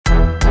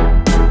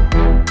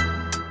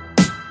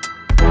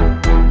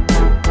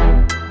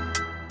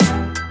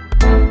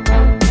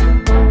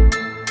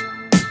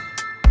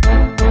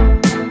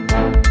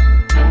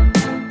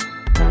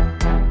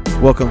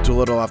Welcome to A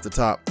Little Off the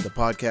Top, the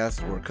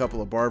podcast where a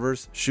couple of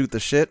barbers shoot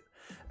the shit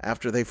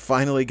after they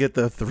finally get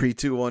the 3,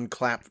 2, 1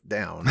 clap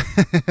down.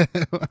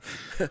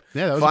 Yeah,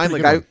 that was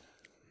finally. pretty good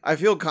I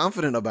feel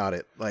confident about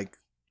it, like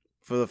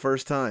for the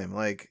first time.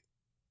 Like,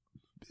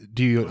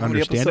 do you how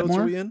many understand it episodes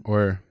more? are we in?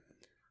 Or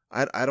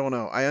I don't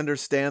know. I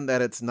understand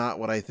that it's not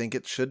what I think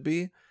it should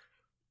be.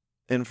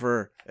 And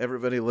for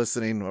everybody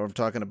listening, or I'm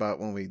talking about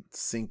when we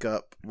sync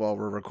up while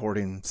we're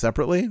recording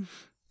separately.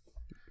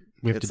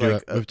 we have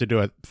to do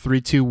a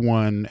 3, 2,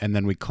 1, and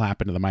then we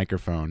clap into the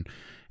microphone.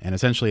 And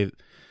essentially,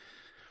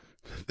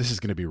 this is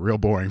going to be real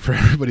boring for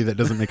everybody that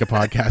doesn't make a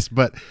podcast.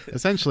 But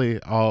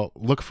essentially, I'll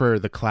look for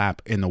the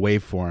clap in the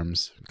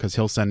waveforms because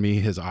he'll send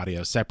me his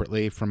audio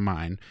separately from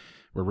mine.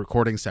 We're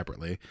recording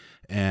separately,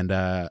 and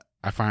I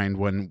find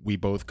when we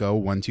both go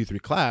 1, 2, 3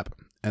 clap,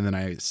 and then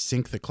I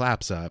sync the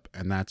claps up,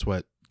 and that's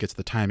what gets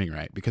the timing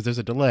right because there's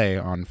a delay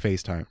on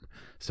FaceTime.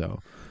 So.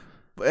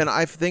 And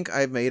I think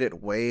I've made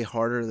it way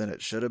harder than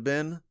it should have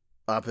been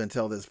up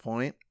until this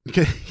point.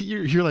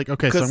 You're like,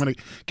 okay, so I'm going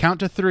to count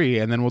to 3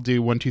 and then we'll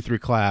do 1, 2, 3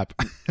 clap.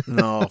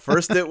 No,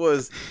 first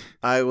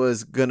I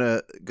was going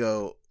to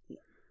go,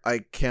 I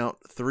count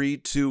 3,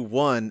 2,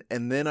 1,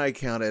 and then I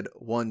counted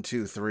 1,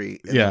 2, 3,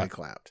 and then I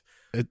clapped.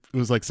 It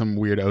was like some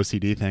weird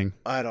OCD thing.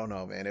 I don't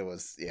know, man. It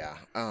was,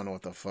 I don't know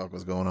what the fuck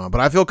was going on, but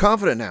I feel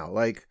confident now.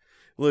 Like,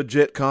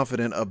 legit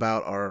confident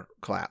about our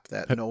clap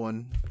that no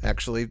one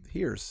actually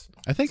hears.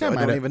 I think so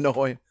I don't even know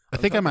why. I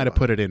think I might have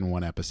put it in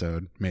one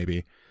episode,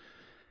 maybe.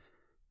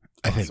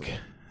 Possible. I think.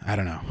 I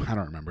don't know. I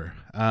don't remember.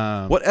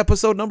 What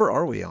episode number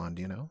are we on?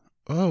 Do you know?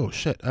 Oh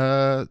shit.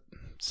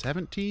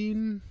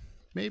 17,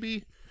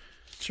 maybe.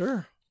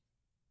 Sure.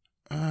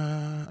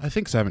 I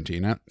think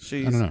 17. I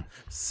don't know.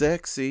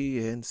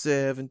 Sexy and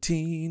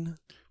 17.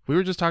 We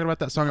were just talking about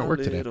that song at work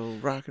today. Little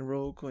rock and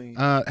roll queen.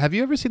 Have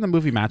you ever seen the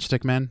movie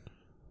Matchstick Men?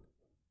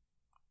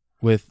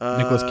 With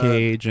Nicolas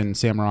Cage and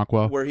Sam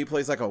Rockwell. Where he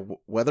plays like a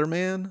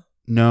weatherman?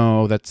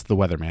 No, that's The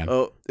Weatherman.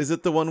 Oh, is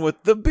it the one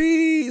with the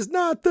bees?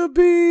 Not the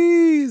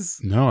bees.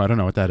 No, I don't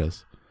know what that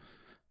is.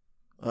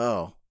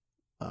 Oh,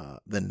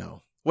 then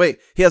no. Wait,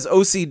 he has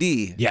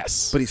OCD.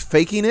 Yes. But he's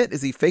faking it?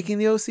 Is he faking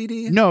the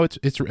OCD? No,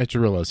 it's a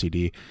real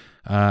OCD.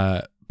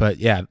 But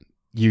yeah,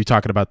 you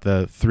talking about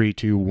the 3,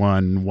 2,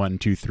 1, 1,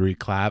 2, 3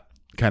 clap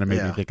kind of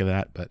made me think of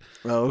that. But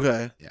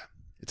okay. Yeah.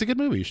 It's a good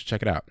movie. You should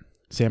check it out.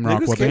 Sam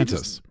Rockwell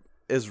dances.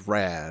 Is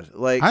rad.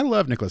 Like, I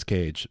love Nicolas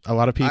Cage. A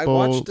lot of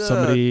people,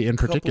 somebody in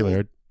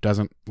particular,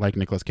 doesn't like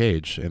Nicolas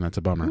Cage, and that's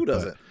a bummer. Who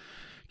doesn't?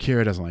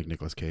 Kira doesn't like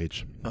Nicolas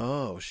Cage.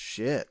 Oh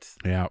shit.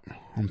 Yeah,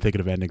 I'm thinking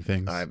of ending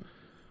things.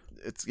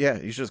 You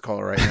should just call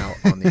her right now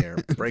on the air.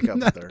 Break up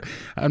with her.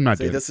 I'm not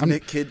doing this.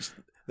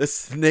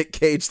 This Nick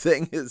Cage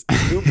thing is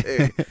too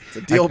big. It's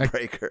a deal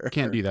breaker. I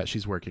can't do that.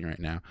 She's working right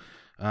now.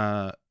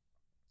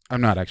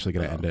 I'm not actually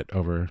going to end it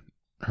over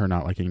her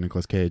not liking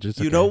Nicolas Cage. It's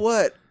okay. You know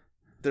what?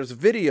 There's a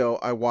video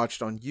I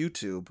watched on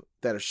YouTube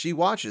that if she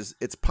watches,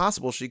 it's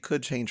possible she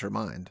could change her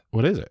mind.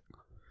 What is it?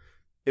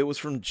 It was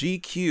from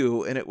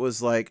GQ, and it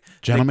was like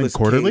Gentleman Nicolas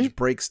Quarterly? Cage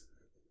breaks.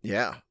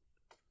 Yeah,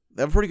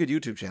 they have a pretty good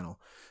YouTube channel.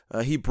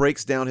 He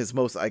breaks down his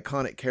most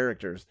iconic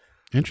characters.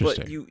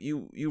 Interesting. But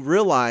you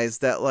realize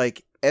that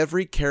like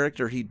every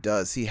character he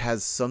does, he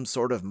has some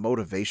sort of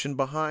motivation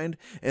behind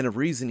and a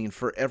reasoning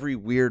for every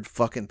weird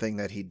fucking thing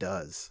that he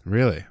does.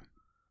 Really?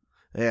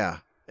 Yeah.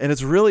 And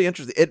it's really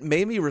interesting. It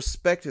made me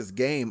respect his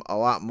game a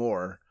lot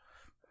more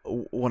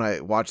when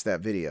I watched that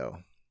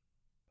video.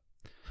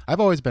 I've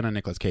always been a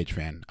Nicolas Cage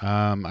fan.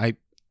 I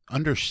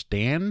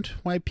understand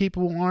why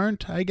people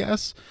aren't, I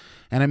guess.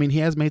 And I mean, he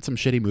has made some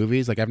shitty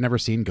movies. Like, I've never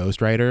seen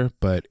Ghost Rider,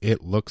 but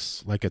it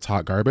looks like it's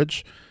hot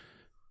garbage.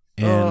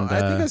 And I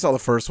think I saw the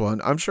first one.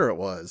 I'm sure it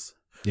was.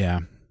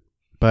 Yeah.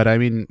 But I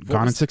mean,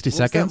 Gone in 60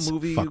 Seconds,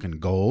 movie? fucking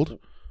gold.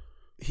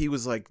 He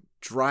was like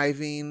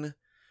driving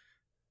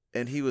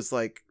and he was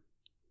like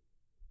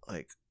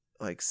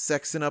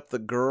sexing up the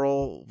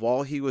girl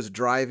while he was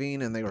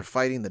driving, and they were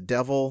fighting the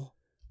devil.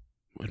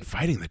 When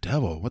fighting the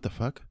devil? What the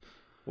fuck?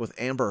 With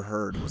Amber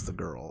Heard was the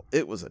girl.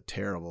 It was a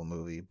terrible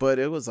movie, but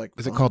it was like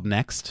Is it called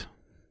Next?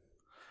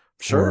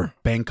 Sure. Or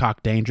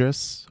Bangkok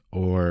Dangerous?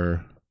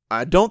 Or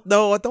I don't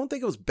know. I don't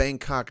think it was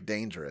Bangkok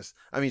Dangerous.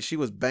 I mean, she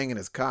was banging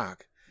his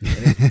cock, and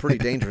it was pretty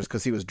dangerous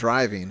because he was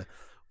driving,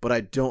 but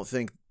I don't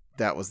think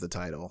that was the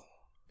title.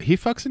 He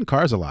fucks in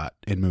cars a lot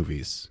in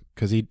movies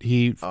because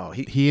he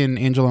and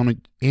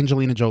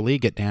Angelina Jolie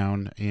get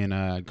down in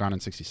Gone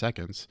in 60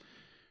 Seconds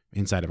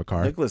inside of a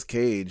car. Nicolas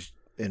Cage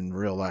in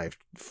real life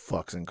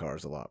fucks in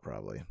cars a lot,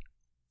 probably.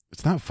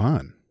 It's not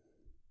fun.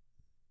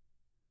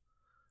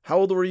 How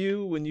old were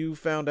you when you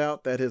found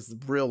out that his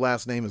real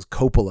last name is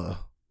Coppola?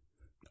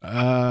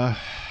 I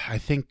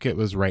think it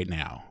was right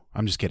now.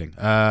 I'm just kidding.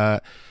 Man,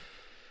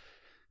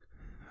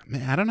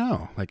 I don't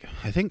know. Like,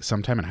 I think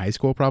sometime in high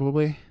school,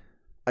 probably.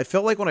 I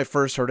felt like when I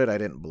first heard it, I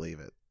didn't believe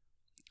it.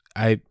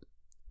 I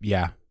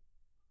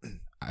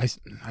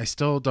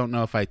still don't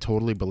know if I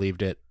totally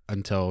believed it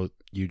until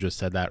you just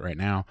said that right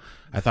now.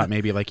 I thought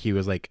maybe like he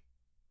was like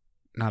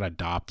not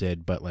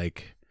adopted, but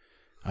like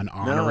an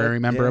honorary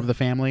member of the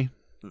family.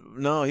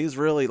 No, he's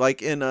really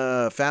like in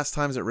Fast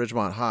Times at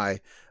Ridgemont High.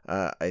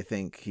 I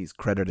think he's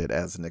credited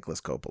as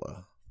Nicholas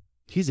Coppola.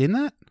 He's in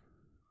that?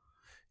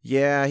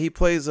 Yeah, he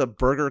plays a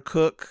burger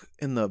cook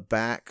in the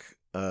back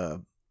at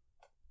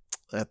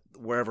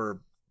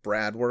wherever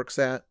Brad works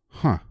at.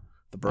 Huh.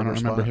 The burger I don't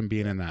remember spot. him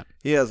being in that.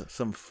 He has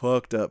some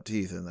fucked up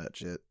teeth in that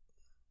shit.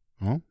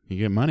 Well, you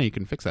get money, you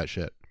can fix that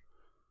shit.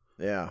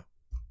 Yeah.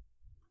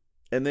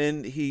 And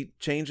then he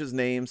changed his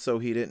name so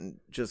he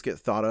didn't just get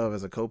thought of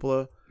as a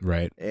Coppola.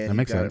 Right. And that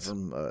makes got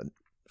sense. It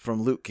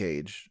from Luke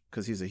Cage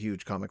because he's a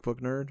huge comic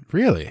book nerd.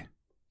 Really?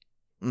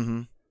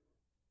 Mm-hmm.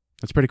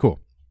 That's pretty cool.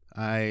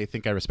 I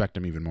think I respect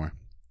him even more.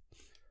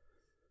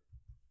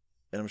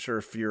 And I'm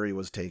sure Fury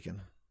was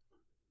taken.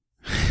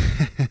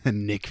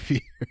 Nick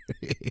Fury.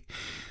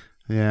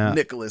 Yeah.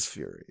 Nicholas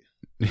Fury.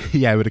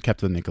 Yeah, I would have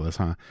kept the Nicholas,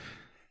 huh?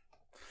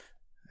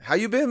 How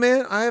you been,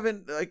 man? I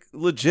haven't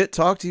legit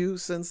talked to you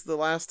since the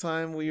last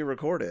time we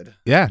recorded.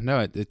 Yeah,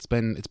 no, it's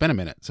been a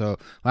minute. So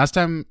last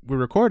time we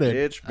recorded,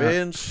 it's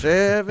been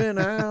 7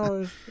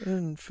 hours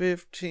and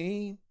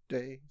 15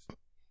 days.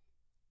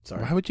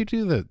 Sorry. Why would you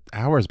do the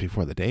hours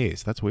before the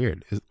days? That's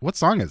weird. What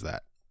song is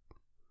that?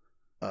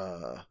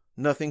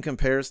 Nothing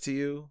Compares to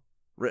You,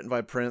 written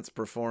by Prince,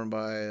 performed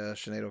by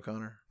Sinead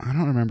O'Connor. I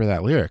don't remember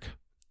that lyric.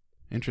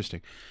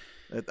 Interesting.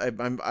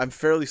 I'm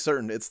fairly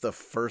certain it's the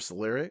first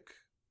lyric.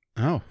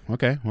 Oh,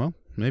 okay. Well,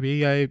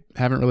 maybe I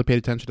haven't really paid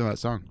attention to that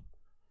song.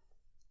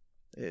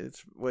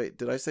 Wait,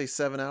 did I say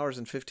 7 hours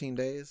and 15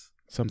 days?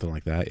 Something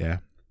like that, yeah.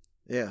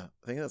 Yeah,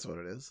 I think that's what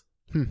it is.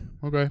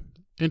 Okay.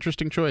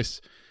 Interesting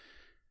choice.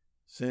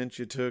 Since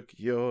you took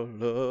your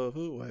love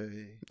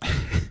away.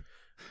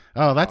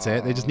 Oh, that's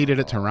it. They just needed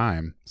it to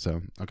rhyme.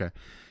 So, okay.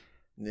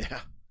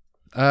 Yeah.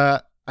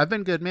 I've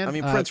been good, man. I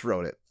mean, Prince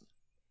wrote it.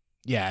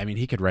 Yeah, I mean,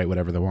 he could write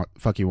whatever the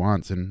fuck he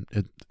wants, and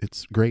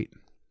it's great.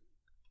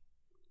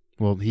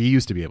 Well, he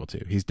used to be able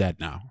to. He's dead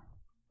now.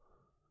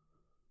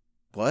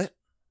 What?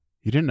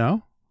 You didn't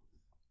know?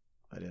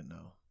 I didn't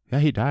know. Yeah,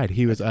 he died.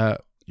 He was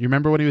you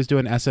remember when he was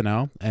doing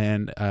SNL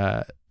and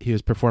he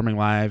was performing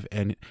live,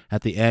 and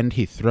at the end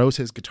he throws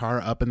his guitar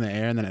up in the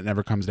air and then it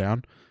never comes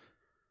down?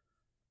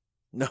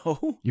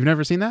 No. You've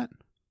never seen that?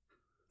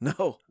 No.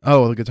 Oh,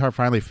 well, the guitar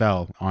finally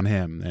fell on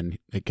him and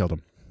it killed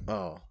him.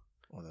 Oh,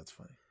 well, that's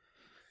funny.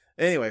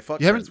 Anyway,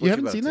 fuck. You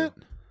haven't seen that?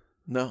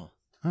 No.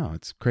 Oh,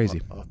 it's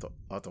crazy. I'll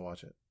have to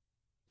watch it.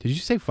 Did you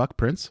say fuck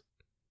Prince?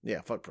 Yeah,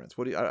 fuck Prince.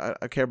 What do you?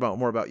 I care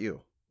more about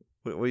you.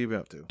 What have you been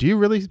up to? Do you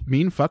really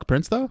mean fuck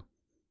Prince though?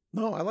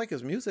 No, I like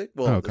his music.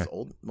 Well, okay. His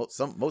old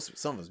some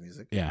of his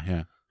music.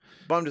 Yeah.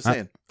 But I'm just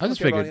saying. I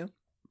just figured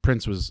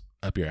Prince was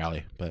up your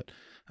alley, but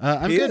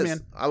I'm good,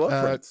 man. I love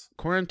Prince.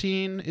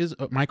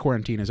 My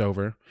quarantine is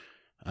over.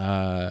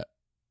 I'm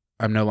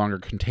no longer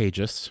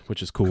contagious,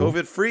 which is cool.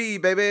 COVID free,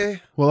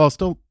 baby. Well,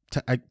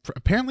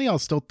 apparently I'll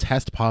still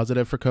test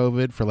positive for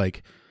COVID for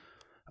like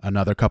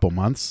another couple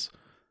months,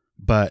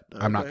 but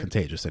I'm not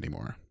contagious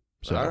anymore.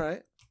 So all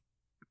right.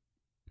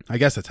 I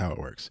guess that's how it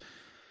works.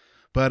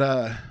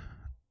 But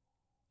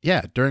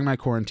yeah, during my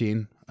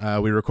quarantine,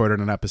 we recorded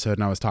an episode,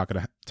 and I was talking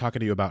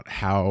to you about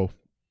how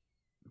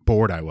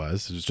bored I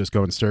was. It was just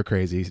going stir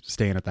crazy,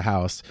 staying at the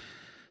house.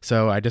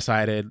 So I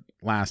decided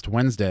last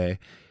Wednesday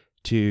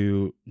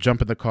to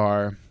jump in the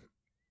car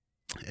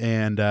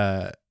and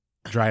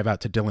drive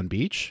out to Dillon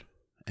Beach,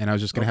 and I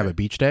was just gonna have a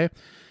beach day.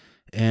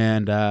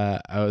 And I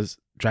was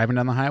driving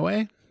down the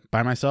highway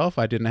by myself.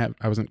 I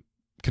wasn't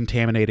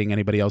contaminating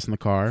anybody else in the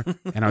car,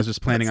 and I was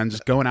just planning on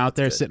just going out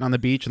there, sitting on the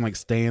beach, and like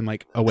staying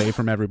like away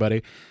from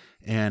everybody.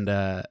 And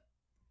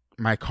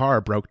my car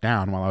broke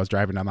down while I was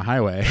driving down the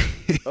highway.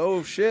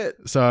 Oh shit!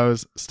 So I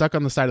was stuck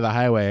on the side of the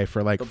highway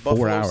for like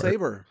 4 hours.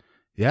 Saber.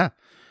 Yeah,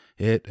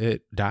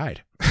 it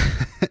died.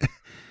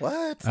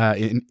 What?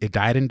 It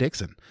died in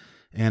Dixon,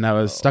 and I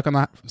was stuck on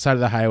the side of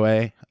the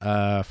highway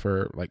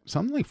for like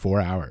something like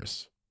 4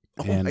 hours.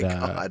 Oh and, my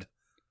god!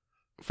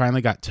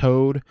 Finally got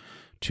towed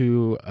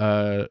to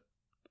a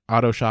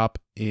auto shop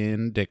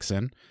in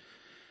Dixon,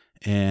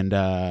 and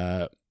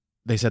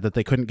they said that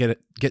they couldn't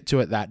get to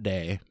it that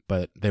day,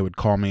 but they would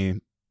call me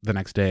the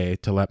next day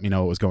to let me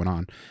know what was going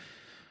on.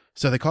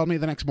 So they called me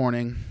the next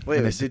morning.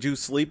 Wait, did you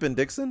sleep in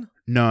Dixon?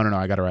 No.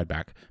 I got a ride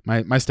back.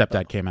 My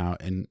stepdad came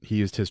out, and he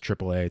used his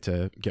AAA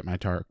to get my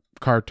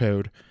car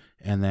towed,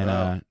 and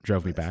then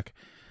drove me back.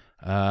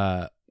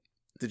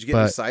 Did you get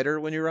any cider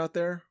when you were out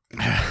there?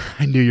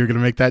 I knew you were going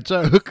to make that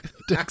joke.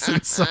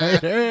 Dixon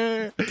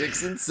cider.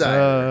 Dixon cider.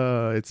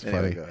 Oh, it's funny.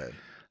 Anyway, go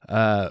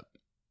ahead.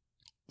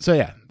 So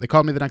yeah, they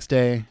called me the next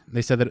day.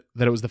 They said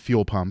that it was the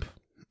fuel pump,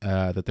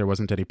 that there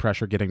wasn't any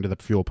pressure getting to the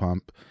fuel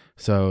pump.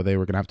 So they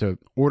were going to have to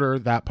order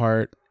that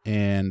part.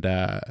 And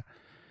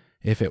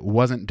if it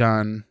wasn't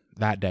done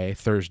that day,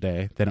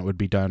 Thursday, then it would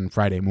be done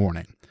Friday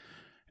morning.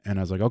 And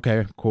I was like,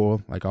 okay,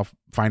 cool. Like I'll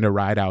find a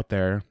ride out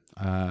there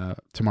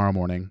tomorrow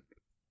morning.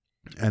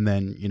 And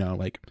then,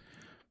 like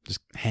just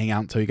hang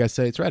out until you guys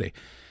say it's ready.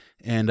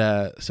 And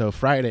so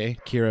Friday,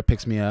 Kira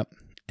picks me up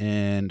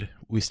and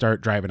we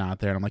start driving out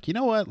there. And I'm like, you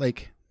know what?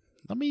 Like,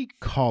 let me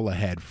call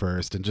ahead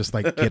first and just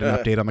like get an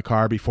update on the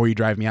car before you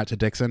drive me out to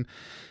Dixon.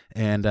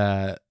 And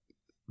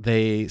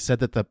they said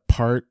that the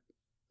part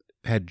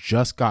had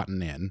just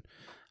gotten in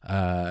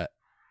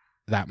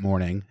that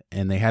morning,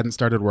 and they hadn't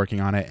started working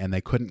on it, and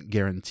they couldn't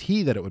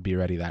guarantee that it would be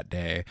ready that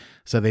day.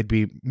 So they'd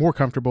be more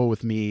comfortable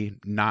with me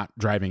not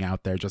driving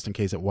out there just in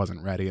case it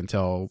wasn't ready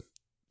until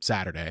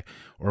Saturday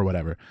or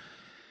whatever.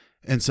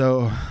 And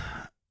so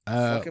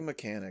fucking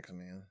mechanics,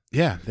 man.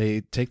 Yeah,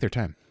 they take their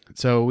time.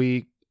 So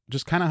we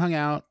just kind of hung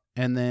out,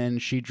 and then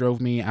she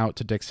drove me out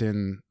to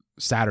Dixon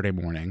Saturday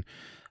morning.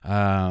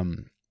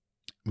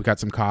 We got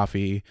some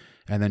coffee,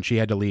 and then she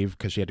had to leave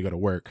because she had to go to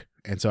work.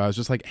 And so I was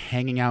just like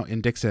hanging out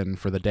in Dixon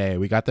for the day.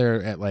 We got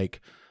there at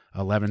like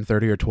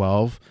 11:30 or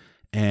 12,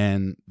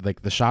 and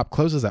like the shop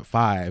closes at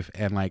 5,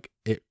 and like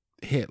it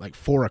hit like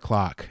 4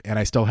 o'clock, and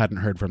I still hadn't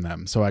heard from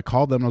them. So I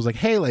called them and I was like,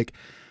 hey, like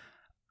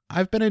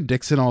I've been in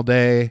Dixon all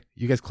day.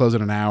 You guys close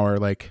in an hour.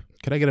 Like,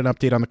 could I get an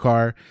update on the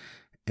car?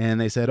 And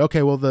they said,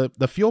 okay, well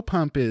the fuel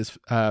pump is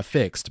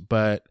fixed,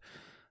 but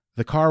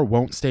the car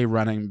won't stay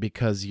running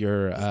because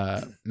your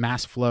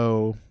mass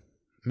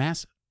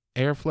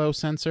airflow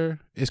sensor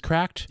is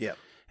cracked. Yeah.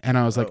 And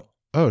I was like,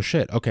 oh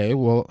shit. Okay.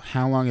 Well,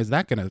 how long is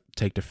that going to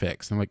take to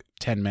fix? And I'm like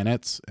 10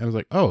 minutes. And I was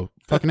like, oh,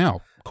 fucking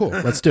hell. Cool.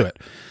 Let's do it.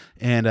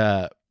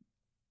 And,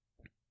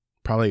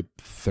 probably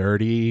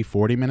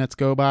 30-40 minutes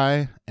go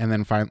by, and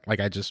then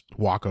I just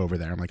walk over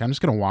there. I'm like, I'm just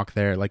gonna walk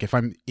there. Like, if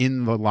I'm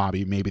in the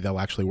lobby, maybe they'll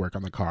actually work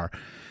on the car.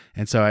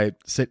 And so I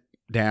sit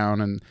down,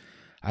 and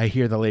I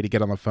hear the lady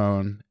get on the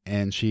phone,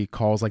 and she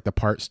calls like the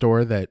part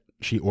store that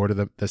she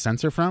ordered the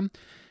sensor from,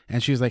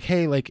 and she's like,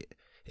 hey, like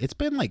it's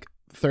been like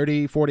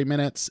 30-40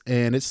 minutes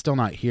and it's still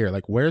not here.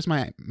 Like, where's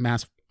my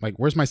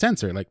where's my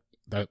sensor? Like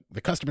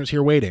the customer's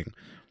here waiting.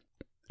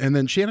 And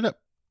then she ended up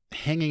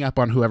hanging up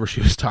on whoever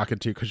she was talking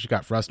to because she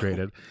got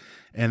frustrated,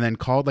 and then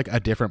called like a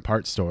different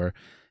parts store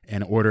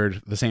and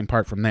ordered the same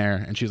part from there.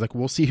 And she's like,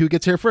 we'll see who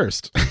gets here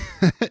first.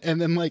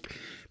 And then like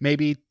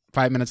maybe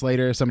 5 minutes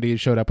later, somebody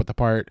showed up with the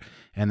part,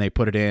 and they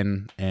put it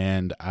in,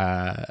 and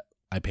I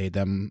paid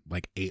them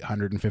like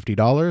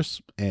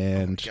 $850,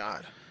 and oh my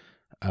God.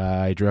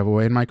 I drove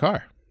away in my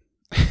car.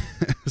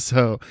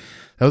 So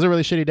that was a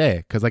really shitty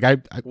day because like I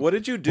what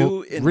did you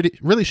do in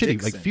really shitty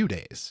Dixon? like few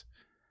days.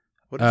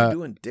 What did you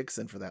do in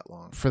Dixon for that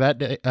long? For that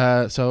day,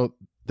 so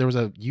there was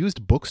a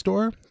used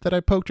bookstore that I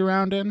poked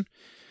around in.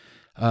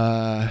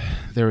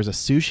 There was a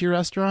sushi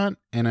restaurant,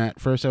 and at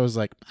first I was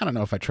like, I don't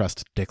know if I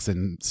trust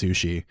Dixon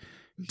sushi.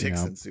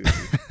 Sushi.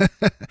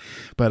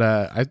 But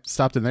I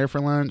stopped in there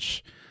for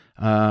lunch.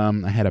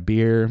 I had a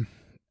beer,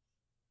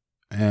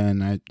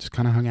 and I just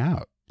kind of hung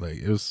out. Like,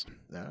 it was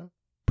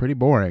pretty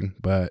boring,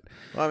 but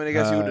well, I mean, I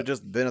guess you would have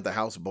just been at the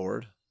house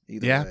bored.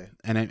 Either way.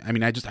 And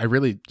I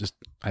really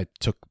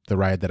took the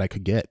ride that I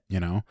could get, you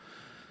know?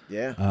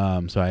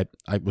 Yeah. So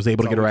I was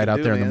able to get a ride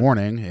out there in the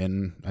morning,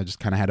 and I just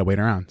kind of had to wait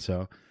around.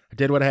 So I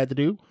did what I had to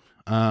do.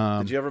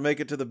 Did you ever make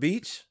it to the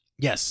beach?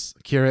 Yes.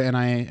 Kira and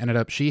I ended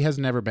up, she has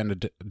never been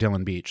to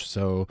Dillon Beach.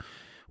 So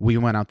we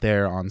went out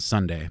there on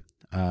Sunday,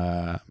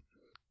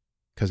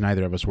 because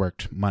neither of us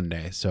worked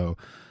Monday. So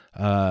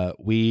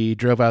we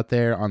drove out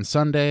there on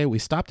Sunday. We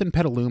stopped in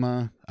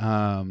Petaluma,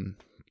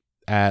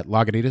 at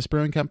Lagunitas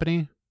Brewing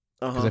Company,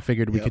 because I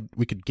figured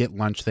we could get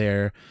lunch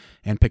there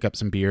and pick up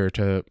some beer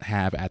to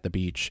have at the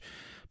beach.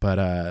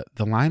 But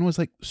the line was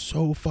like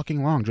so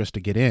fucking long just to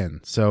get in.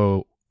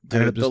 So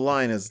dude, the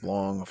line is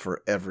long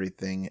for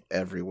everything,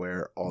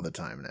 everywhere, all the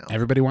time now.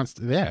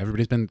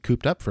 Everybody's been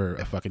cooped up for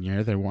a fucking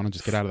year. They want to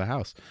just get out of the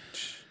house.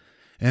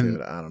 And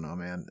dude, I don't know,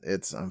 man.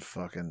 I'm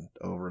fucking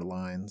over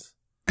lines.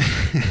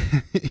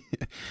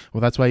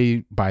 Well, that's why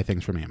you buy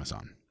things from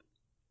Amazon.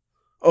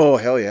 Oh,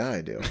 hell yeah,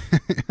 I do.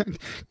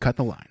 Cut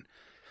the line.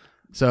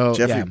 So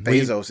Jeffrey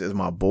Bezos is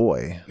my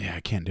boy. Yeah, I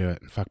can't do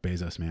it. Fuck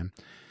Bezos, man.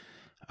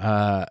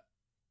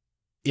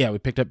 We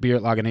picked up beer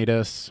at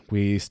Lagunitas.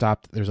 We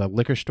stopped. There's a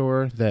liquor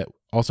store that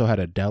also had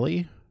a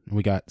deli.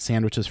 We got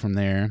sandwiches from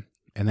there,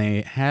 and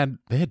they had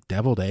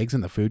deviled eggs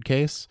in the food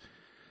case.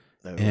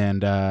 Oh.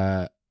 And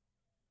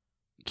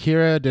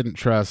Kira didn't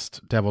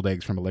trust deviled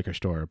eggs from a liquor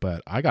store,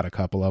 but I got a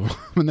couple of them,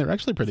 and they're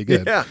actually pretty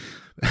good. Yeah,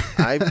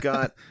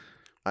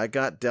 I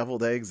got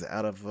deviled eggs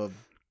out of a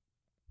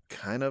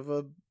kind of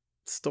a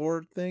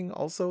store thing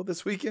also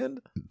this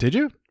weekend. Did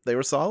you? They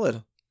were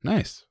solid.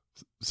 Nice.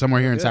 Somewhere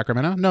here in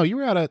Sacramento? No, you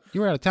were out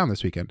of town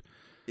this weekend.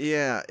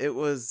 Yeah, it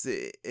was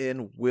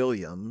in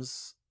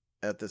Williams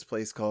at this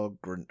place called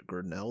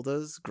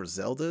Griselda's.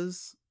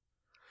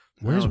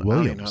 Where's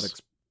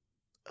Williams?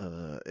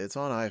 It's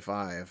on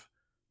I-5,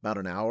 about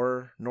an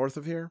hour north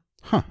of here.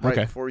 Huh. Right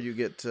okay. before you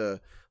get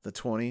to the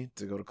 20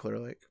 to go to Clear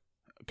Lake.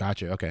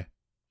 Gotcha. Okay.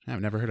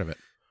 I've never heard of it.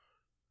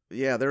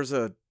 Yeah, there's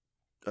a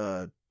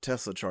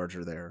Tesla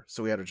charger there,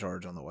 so we had a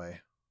charge on the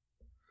way.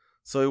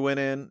 So we went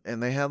in,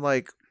 and they had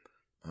like,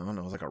 I don't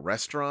know, it was like a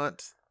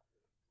restaurant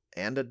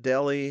and a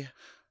deli,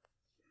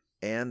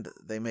 and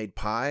they made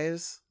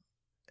pies,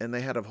 and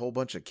they had a whole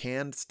bunch of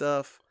canned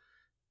stuff,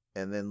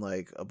 and then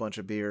like a bunch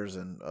of beers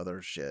and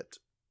other shit.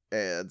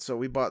 And so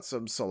we bought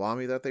some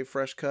salami that they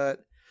fresh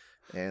cut,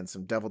 and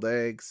some deviled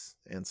eggs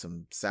and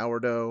some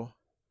sourdough,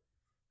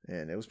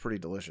 and it was pretty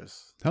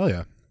delicious. Hell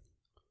yeah.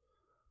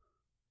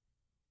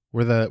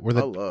 I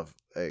love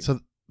eggs. So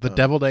the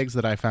deviled eggs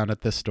that I found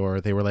at this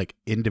store, they were like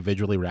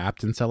individually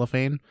wrapped in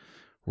cellophane.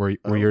 Were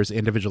yours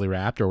individually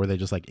wrapped, or were they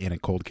just like in a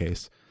cold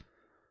case?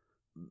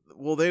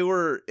 Well, they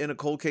were in a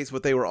cold case,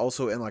 but they were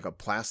also in like a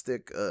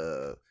plastic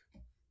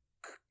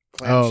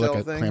clamshell like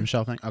a thing.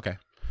 Clamshell thing? Okay.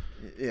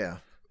 Yeah.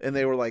 And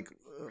they were like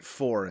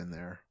 4 in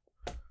there.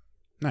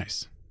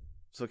 Nice.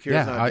 So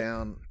Kira's not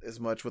down as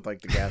much with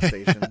like the gas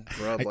station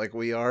grub like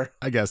we are.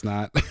 I guess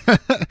not.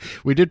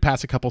 We did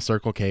pass a couple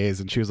Circle K's,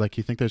 and she was like,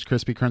 "You think there's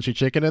crispy, crunchy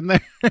chicken in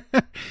there?"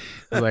 I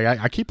was like,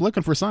 I keep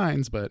looking for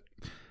signs, but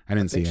I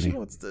didn't see any.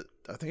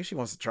 I think she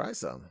wants to try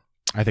some.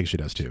 I think she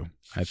does too.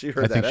 She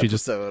heard that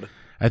episode.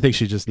 I think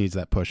she just needs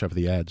that push over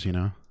the edge, you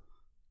know?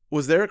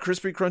 Was there a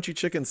crispy, crunchy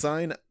chicken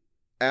sign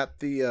at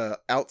the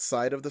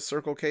outside of the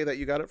Circle K that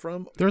you got it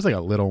from? There was like a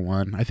little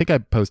one. I think I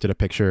posted a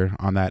picture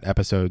on that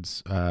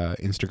episode's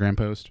Instagram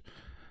post.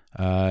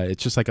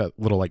 It's just like a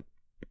little like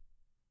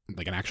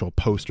an actual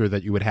poster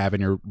that you would have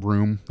in your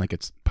room, like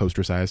it's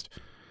poster sized.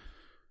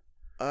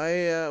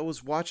 I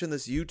was watching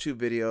this YouTube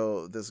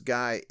video. This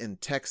guy in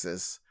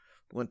Texas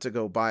went to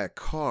go buy a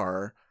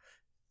car,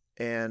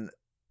 and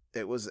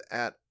it was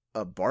at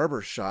a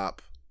barber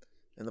shop.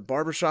 And the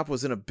barber shop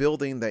was in a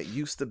building that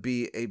used to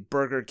be a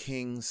Burger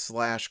King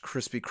 /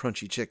 Crispy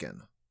Crunchy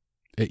Chicken.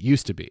 It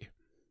used to be.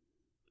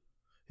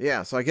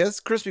 Yeah, so I guess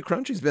Crispy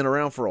Crunchy's been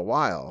around for a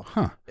while.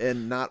 Huh.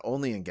 And not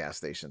only in gas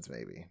stations,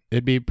 maybe.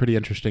 It'd be pretty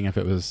interesting if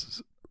it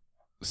was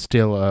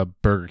still a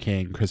Burger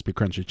King Crispy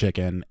Crunchy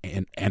Chicken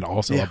and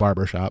also a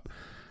barber shop.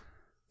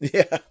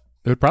 Yeah. It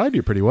would probably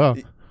do pretty well.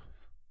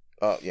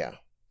 Oh, yeah.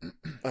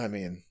 I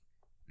mean,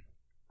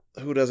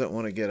 who doesn't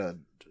want to get a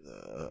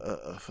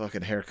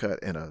fucking haircut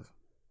and a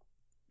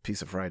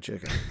piece of fried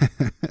chicken?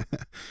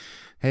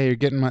 Hey, you're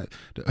getting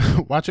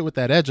watch it with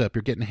that edge up.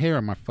 You're getting hair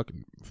on my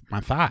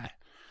thigh.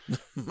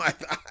 My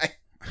thigh.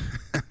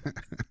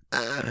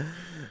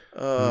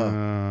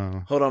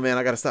 Hold on, man.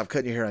 I got to stop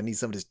cutting your hair. I need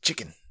some of this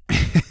chicken.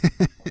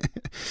 It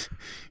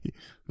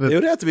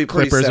would have to be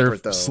pretty clippers separate, are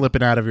though.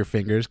 Slipping out of your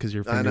fingers because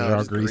your fingers are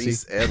all greasy.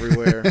 Grease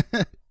everywhere.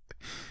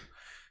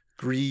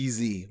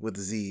 Greasy with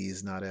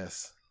Z's, not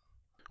S.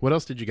 What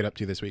else did you get up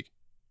to this week?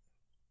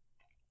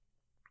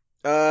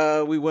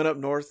 We went up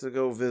north to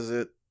go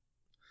visit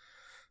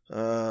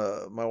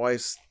my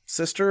wife's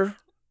sister,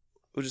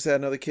 who just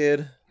had another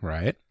kid.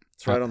 Right.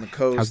 It's right on the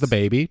coast. How's the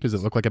baby? Does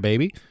it look like a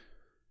baby?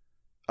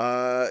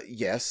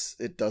 Yes,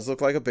 it does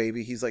look like a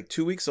baby. He's like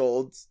 2 weeks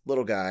old,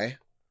 little guy.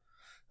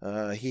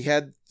 He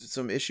had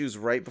some issues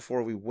right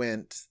before we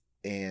went,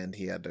 and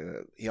he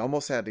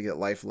almost had to get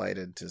life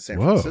lighted to San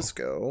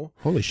Francisco.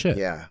 Holy shit.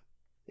 Yeah.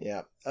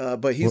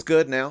 But he's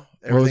good now.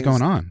 What was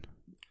going on?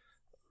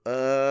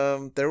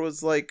 There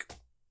was like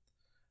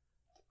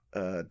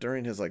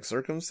during his like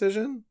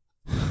circumcision,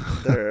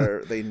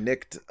 they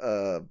nicked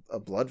a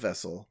blood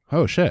vessel.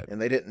 Oh shit.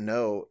 And they didn't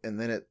know, and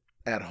then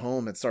at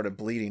home it started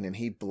bleeding, and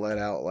he bled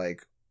out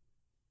like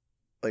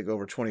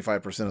over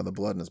 25% of the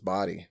blood in his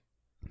body.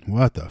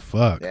 What the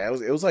fuck? Yeah,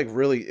 it was like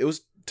really, it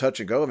was touch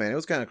and go, man. It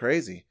was kind of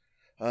crazy.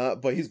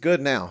 But he's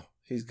good now.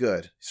 He's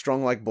good.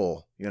 Strong like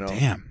bull, you know.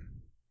 Damn.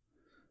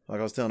 Like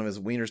I was telling him, his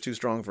wiener's too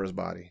strong for his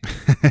body.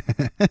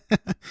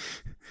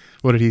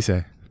 What did he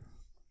say?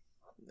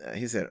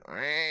 He said,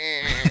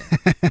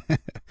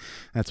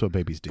 that's what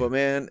babies do. But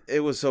man, it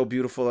was so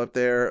beautiful up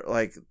there.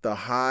 Like the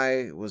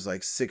high was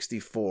like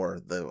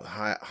 64, the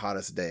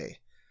hottest day.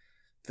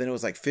 Then it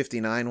was like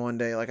 59 one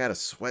day. Like I had a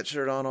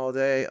sweatshirt on all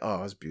day. Oh,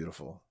 it was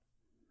beautiful.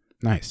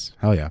 Nice.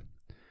 Hell yeah.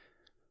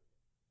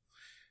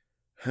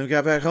 And we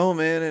got back home,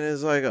 man, and it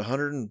was like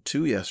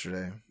 102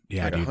 yesterday.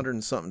 Yeah, like dude. 100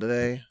 and something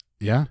today.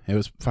 Yeah, it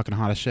was fucking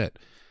hot as shit.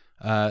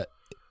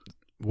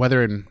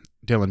 Weather in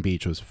Dillon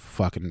Beach was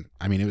fucking,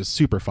 I mean, it was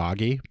super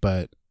foggy,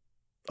 but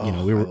you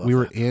know, we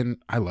were in,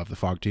 I love the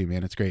fog too,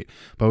 man. It's great.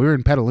 But we were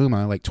in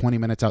Petaluma, like 20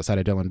 minutes outside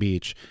of Dillon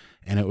Beach,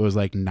 and it was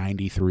like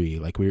 93.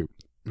 Like we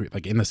were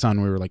like in the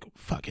sun, we were like,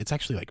 fuck, it's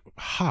actually like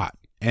hot.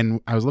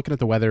 And I was looking at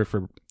the weather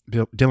for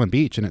Dillon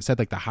Beach, and it said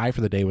like the high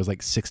for the day was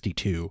like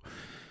 62.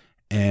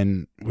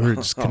 And we were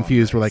just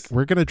confused. Nice. We're like,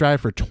 we're going to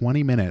drive for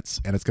 20 minutes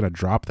and it's going to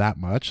drop that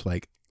much.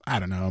 Like, I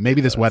don't know.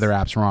 Maybe this weather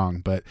app's wrong,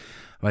 but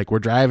like we're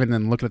driving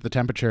and looking at the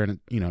temperature and it,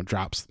 you know,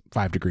 drops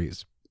 5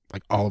 degrees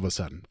like all of a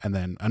sudden, and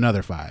then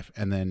another 5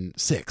 and then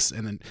 6.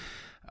 And then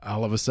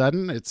all of a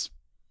sudden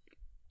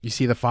you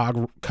see the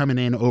fog coming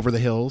in over the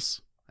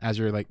hills as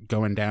you're like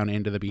going down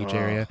into the beach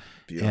area.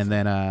 Beautiful. And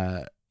then,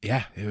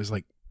 yeah, it was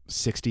like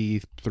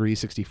 63,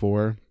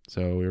 64.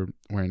 So we were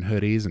wearing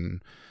hoodies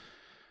and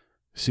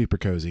super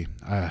cozy.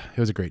 It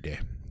was a great day.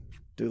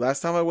 Dude,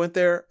 last time I went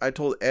there, I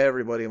told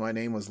everybody my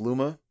name was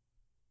Luma.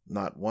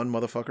 Not one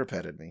motherfucker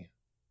petted me.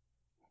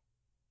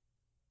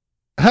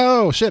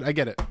 Oh, shit. I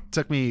get it.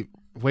 Took me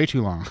way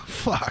too long.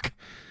 Fuck.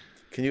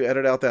 Can you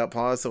edit out that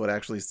pause so it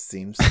actually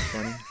seems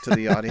funny to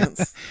the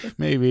audience?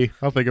 Maybe.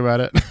 I'll think about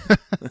it.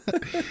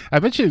 I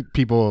bet you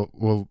people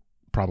will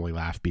probably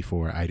laugh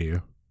before I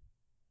do.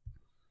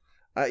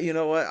 You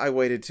know what? I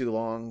waited too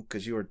long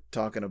because you were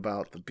talking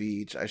about the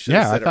beach. I should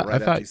have said it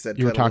right after you said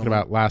you were talking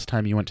Petaluma. about last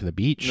time you went to the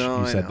beach. No,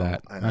 you I said know,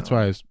 that. I That's know.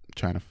 why I was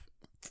trying to.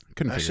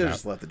 Couldn't I figure should it have out.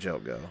 just let the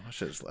joke go. I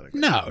should have just let it go.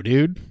 No,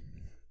 dude.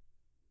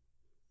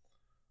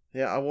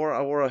 Yeah, I wore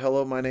a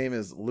hello, my name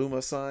is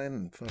Luma sign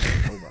and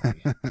fucking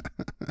nobody.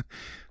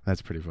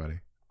 That's pretty funny.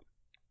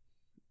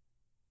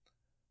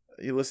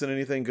 You listen to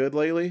anything good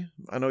lately?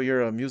 I know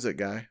you're a music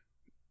guy.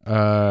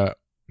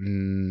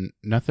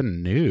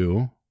 Nothing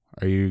new.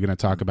 Are you gonna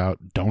talk about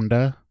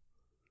Donda?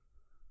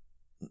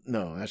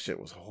 No, that shit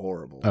was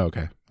horrible. Oh,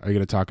 okay. Are you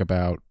gonna talk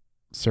about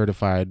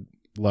Certified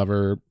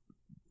Lover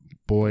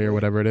Boy or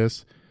whatever it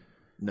is?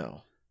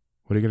 No.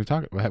 What are you gonna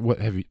talk about?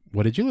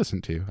 What did you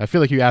listen to? I feel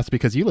like you asked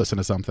because you listen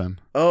to something.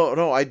 Oh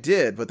no, I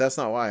did, but that's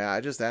not why.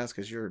 I just asked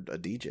because you're a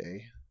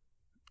DJ.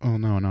 Oh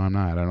no, I'm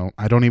not.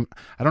 I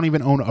don't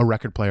even own a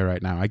record player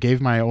right now. I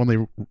gave my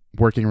only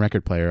working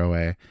record player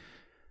away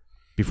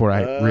before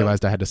I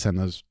realized I had to send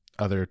those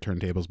other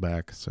turntables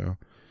back. So,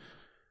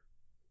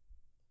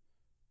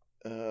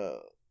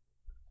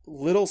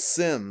 Little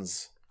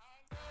Sims.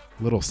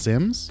 Little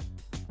Sims?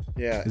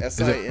 Yeah,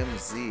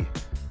 SIMZ.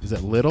 Is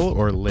it Little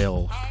or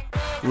Lil?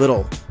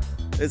 Little.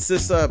 It's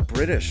this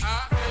British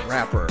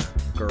rapper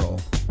girl.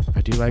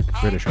 I do like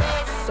British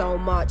rap. So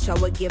much I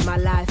would give my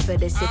life for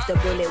this. If the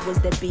bullet was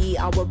the beat,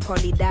 I would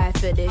probably die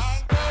for this.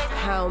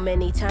 How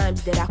many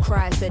times did I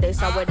cry for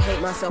this? I would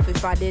hate myself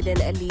if I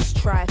didn't at least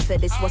try for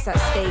this. What's at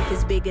stake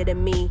is bigger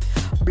than me.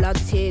 Blood,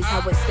 tears,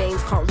 how it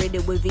stains, can't rid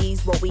it with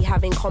ease. What we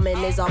have in common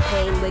is our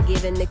pain. We're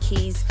given the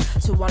keys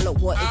to unlock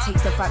what it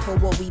takes to fight for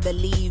what we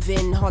believe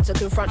in. Hard to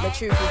confront the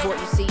truth of what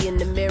you see in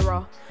the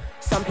mirror.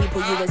 Some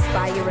people you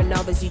inspire and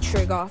others you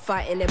trigger.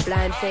 Fighting in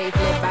blind faith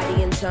led by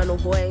the internal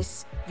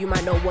voice. You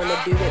might not want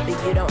to do it,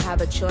 but you don't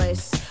have a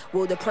choice.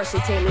 Will the pressure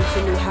take me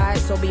to new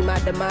heights or be my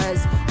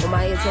demise? Will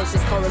my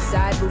intentions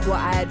coincide with what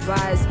I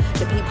advise?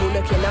 The people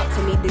looking up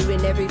to me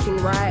doing everything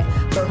right.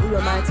 But who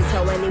am I to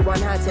tell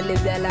anyone how to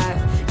live their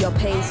life? Your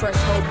pain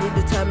threshold will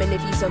determine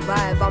if you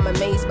survive. I'm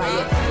amazed by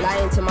it.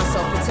 Lying to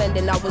myself,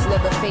 pretending I was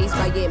never faced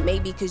by it.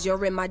 Maybe because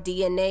you're in my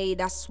DNA,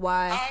 that's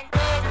why.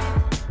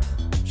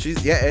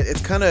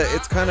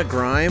 It's kind of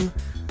grime,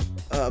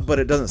 but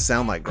it doesn't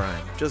sound like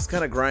grime. Just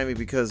kind of grimy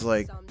because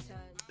like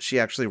she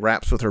actually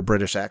raps with her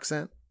British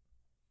accent.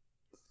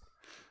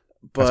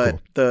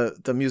 But cool.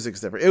 the music's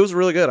different. It was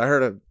really good. I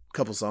heard a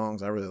couple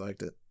songs. I really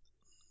liked it.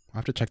 I'll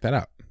have to check that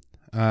out.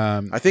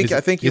 I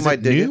think you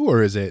might dig it. New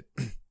or is it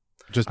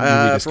just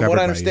newly discovered? From what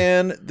I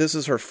understand, this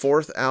is her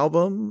 4th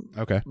album.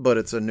 Okay, but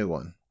it's a new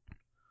one.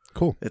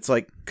 Cool. It's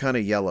like kind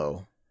of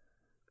yellow.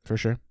 For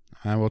sure,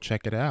 I will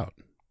check it out.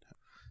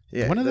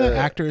 Yeah, one of the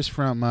actors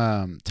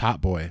from Top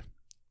Boy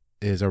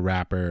is a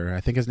rapper.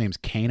 I think his name's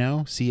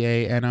Kano,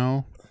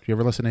 Cano. Do you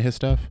ever listen to his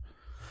stuff?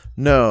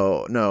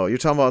 No. You're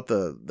talking about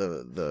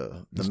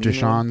the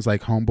Deshaun's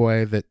like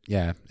homeboy that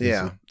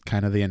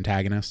kind of the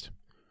antagonist.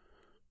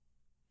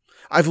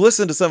 I've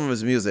listened to some of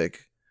his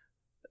music.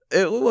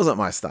 It wasn't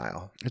my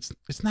style.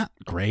 It's not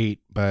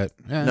great, but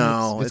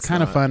it's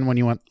kind of fun when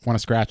you want to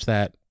scratch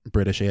that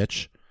British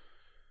itch.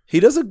 He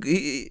does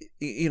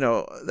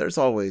there's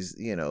always,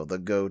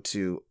 the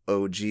go-to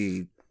OG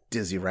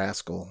Dizzy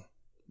Rascal.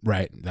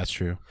 Right, that's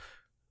true.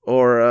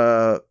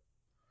 Or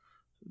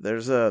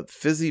there's a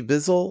Fizzy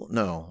Bizzle.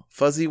 No.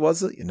 Fuzzy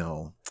was it?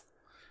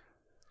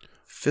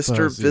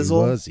 Fister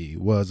Bizzle. Fuzzy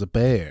was a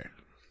bear.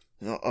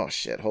 No, oh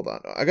shit, hold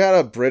on. I got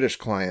a British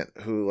client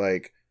who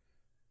like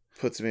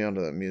puts me onto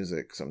the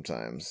music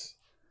sometimes.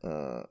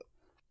 Lethal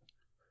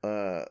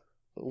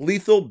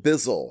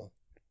Bizzle.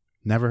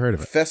 Never heard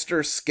of it.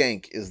 Fester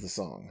Skank is the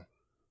song.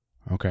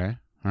 Okay.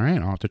 All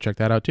right. I'll have to check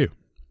that out too.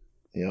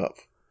 Yep.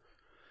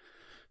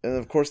 And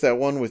of course that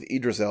one with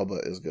Idris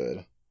Elba is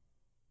good.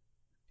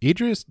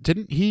 Idris,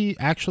 didn't he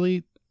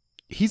actually...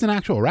 He's an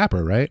actual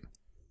rapper, right?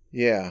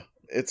 Yeah.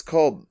 It's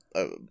called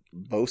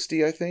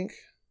Boasty, I think.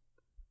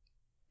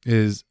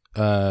 Is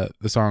the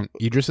song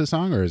Idris'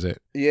 song or is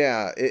it?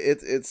 Yeah.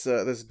 It's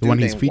this dude the one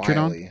he's named featured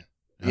Wiley. on?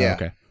 Yeah. Oh,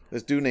 okay.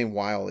 This dude named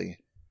Wiley.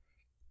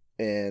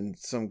 And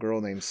some girl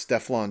named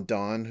Stefflon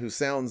Don, who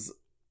sounds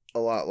a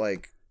lot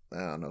like, I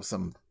don't know,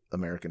 some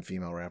American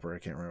female rapper. I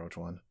can't remember which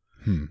one.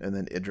 And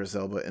then Idris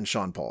Elba and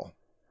Sean Paul.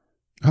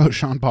 Oh,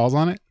 Sean Paul's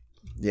on it?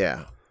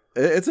 Yeah.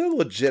 It's a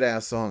legit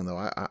ass song, though.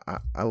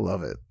 I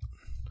love it.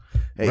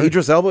 Hey,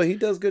 Idris Elba, he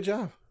does a good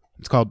job.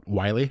 It's called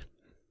Wiley?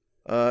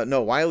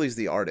 No, Wiley's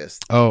the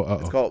artist. Oh.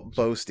 It's called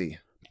Boasty.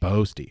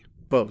 Boasty.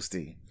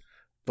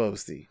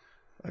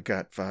 I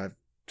got 5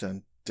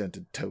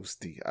 dented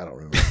toasty. I don't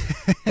remember.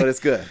 But it's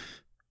good.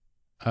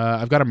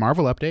 I've got a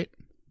Marvel update.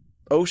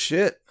 Oh,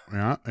 shit.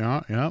 Yeah.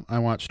 I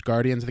watched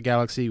Guardians of the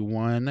Galaxy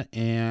 1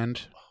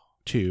 and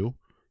 2.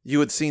 You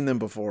had seen them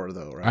before,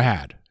 though, right? I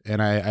had. And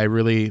I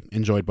really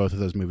enjoyed both of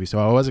those movies. So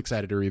I was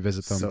excited to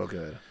revisit them. So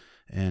good.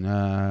 And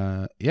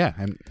I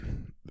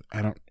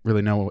don't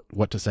really know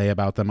what to say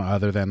about them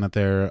other than that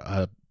they're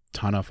a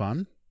ton of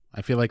fun.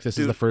 I feel like this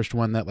is the first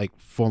one that like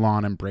full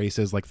on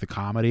embraces like the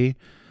comedy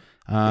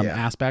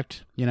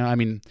aspect. You know, I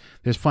mean,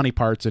 there's funny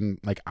parts in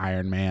like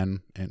Iron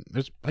Man, and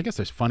I guess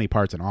there's funny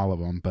parts in all of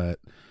them, but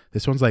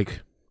this one's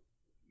like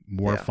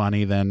more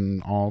funny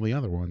than all the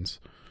other ones.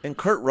 And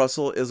Kurt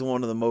Russell is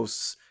one of the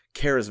most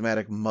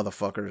charismatic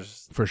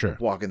motherfuckers for sure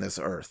walking this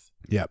earth.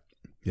 Yep.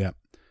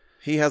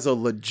 He has a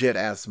legit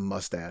ass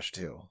mustache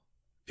too.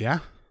 Yeah.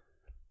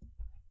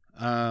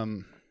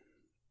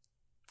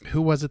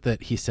 Who was it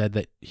that he said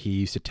that he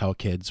used to tell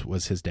kids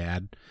was his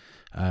dad?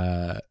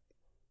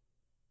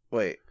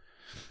 Wait,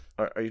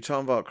 are you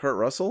talking about Kurt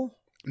Russell?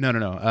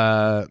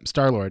 No.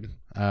 Star-Lord.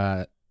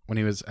 When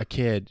he was a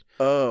kid,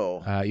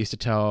 used to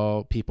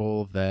tell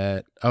people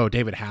that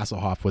David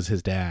Hasselhoff was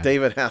his dad.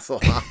 David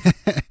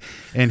Hasselhoff,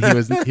 and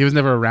he was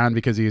never around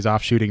because he was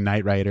off shooting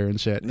Knight Rider and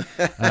shit.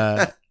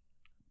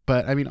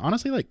 But I mean,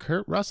 honestly, like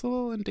Kurt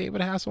Russell and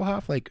David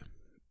Hasselhoff, like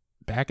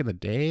back in the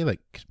day,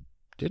 like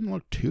didn't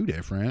look too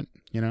different,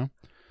 you know.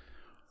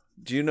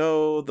 Do you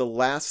know the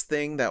last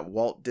thing that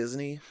Walt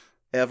Disney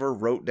ever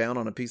wrote down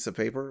on a piece of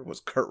paper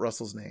was Kurt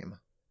Russell's name?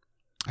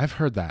 I've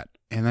heard that,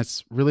 and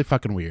that's really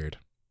fucking weird.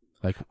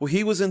 Like, well,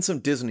 he was in some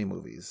Disney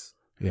movies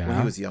when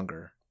he was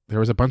younger.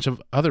 There was a bunch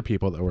of other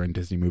people that were in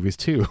Disney movies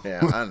too. Yeah,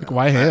 I don't know.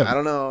 Why him? I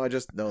don't know. I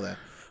just know that.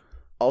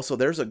 Also,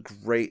 there's a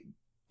great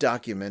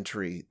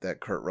documentary that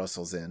Kurt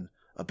Russell's in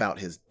about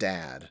his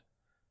dad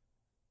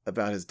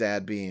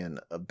being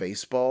a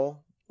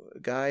baseball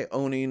guy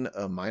owning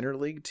a minor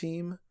league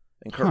team,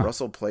 and Kurt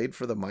Russell played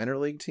for the minor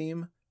league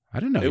team. I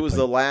didn't know. It was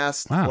the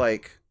last I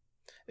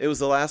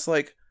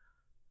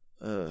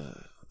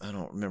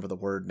don't remember the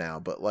word now,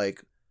 but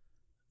like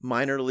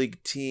minor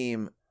league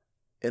team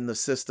in the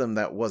system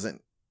that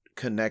wasn't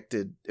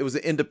connected. It was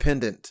an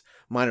independent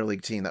minor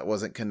league team that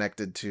wasn't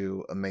connected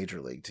to a major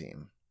league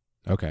team.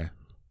 Okay.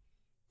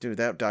 Dude,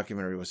 that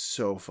documentary was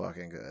so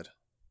fucking good.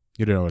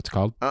 You don't know what it's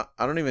called? I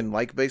don't even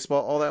like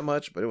baseball all that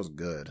much, but it was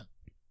good.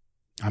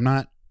 I'm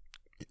not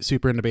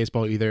super into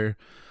baseball either.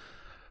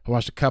 I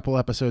watched a couple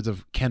episodes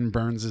of Ken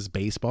Burns'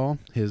 Baseball,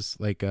 his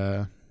like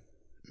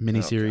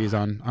miniseries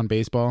on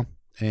baseball,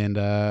 and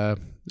I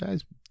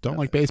don't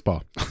like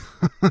baseball.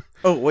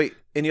 Oh, wait.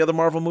 Any other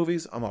Marvel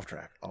movies? I'm off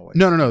track. Always.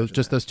 No.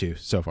 Just those two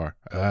so far.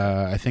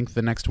 Okay. I think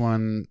the next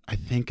one,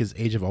 is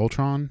Age of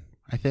Ultron,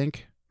 I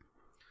think.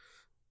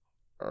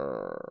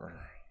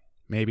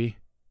 Maybe.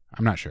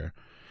 I'm not sure.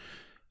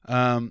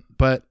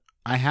 But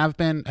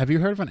have you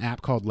heard of an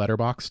app called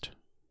Letterboxd?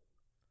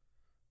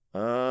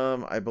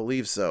 I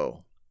believe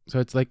so. So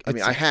it's like,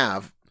 I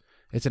have.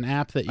 It's an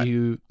app that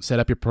you set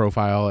up your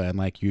profile and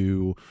like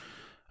you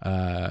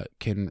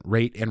can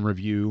rate and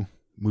review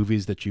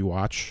movies that you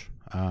watch.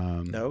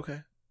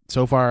 Okay.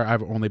 So far,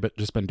 I've only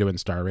just been doing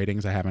star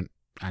ratings. I haven't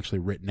actually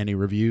written any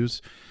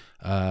reviews.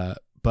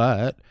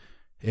 But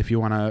if you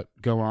want to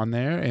go on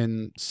there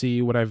and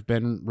see what I've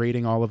been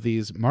rating all of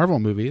these Marvel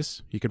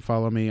movies, you can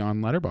follow me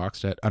on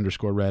Letterboxd at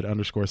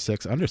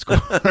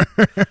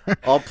 _red_6_.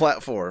 All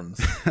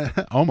platforms.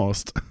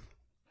 Almost.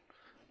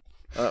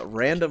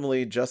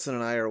 Randomly, Justin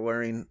and I are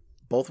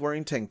both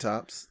wearing tank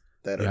tops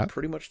that are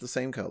pretty much the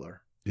same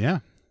color. Yeah.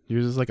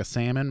 Yours is like a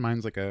salmon.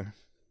 Mine's like a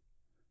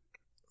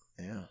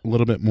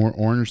little bit more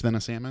orange than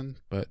a salmon,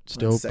 but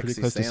still pretty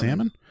close to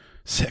salmon.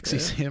 Sexy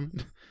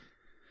salmon.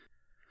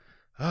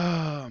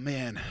 Oh,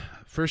 man.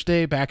 First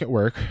day back at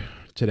work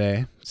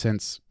today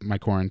since my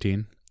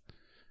quarantine.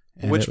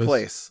 And which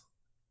place?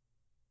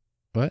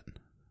 What?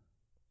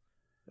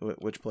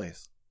 Which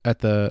place?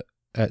 At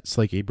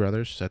Slakey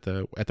Brothers at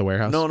the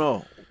warehouse.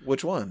 No.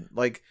 Which one?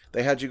 Like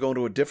they had you going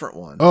to a different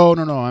one. Oh,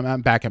 no.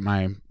 I'm back at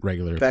my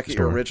regular Back store. At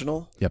your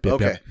original? Yep.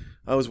 Okay. Yep.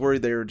 I was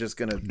worried they were just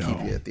going to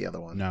keep you at the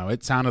other one. No,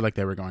 it sounded like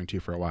they were going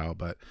to for a while,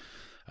 but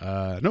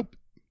nope.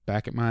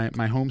 Back at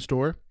my home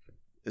store.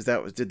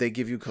 Did they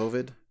give you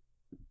COVID?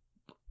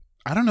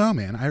 I don't know,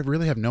 man. I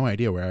really have no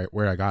idea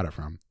where I got it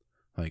from.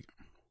 Like,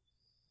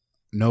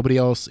 nobody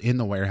else in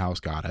the warehouse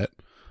got it.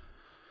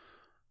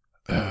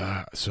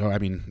 So, I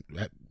mean,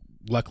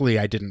 luckily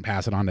I didn't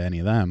pass it on to any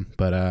of them.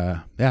 But,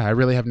 I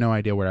really have no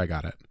idea where I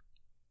got it.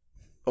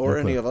 Or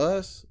any of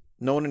us?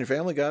 No one in your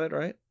family got it,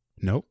 right?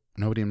 Nope.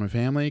 Nobody in my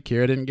family.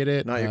 Kira didn't get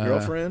it. Not your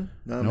girlfriend?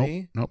 Not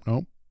me?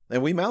 Nope.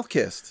 And we mouth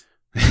kissed.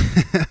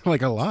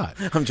 Like a lot.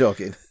 I'm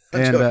joking.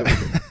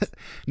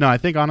 No, I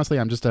think honestly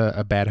I'm just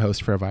a bad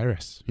host for a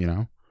virus, you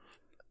know?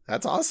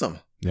 That's awesome.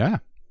 Yeah.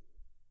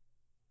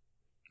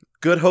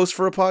 Good host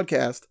for a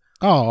podcast.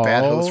 Oh,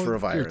 bad host for a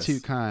virus. You're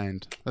too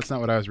kind. That's not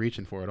what I was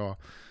reaching for at all.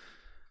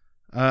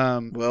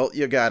 Well,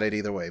 you got it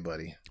either way,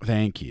 buddy.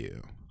 Thank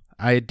you.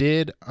 I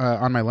did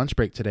on my lunch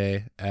break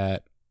today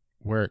at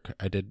work.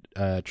 I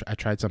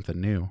tried something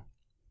new.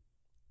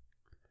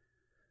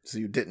 So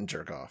you didn't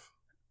jerk off?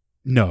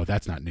 No,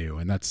 that's not new,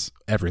 and that's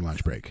every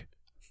lunch break.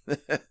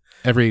 Not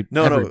every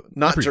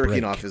jerking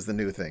break. off is the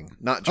new thing.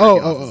 Not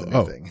jerking off is the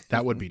new thing.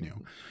 That would be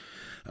new.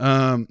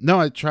 No,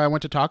 I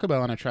went to Taco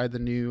Bell and I tried the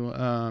new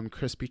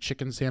crispy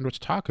chicken sandwich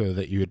taco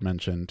that you had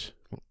mentioned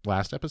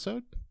last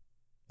episode.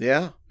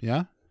 Yeah.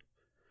 Yeah.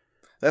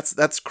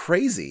 That's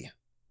crazy.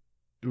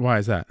 Why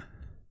is that?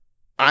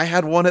 I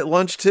had one at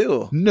lunch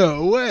too.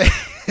 No way.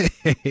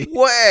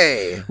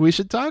 Way. We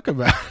should talk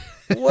about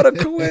it. What a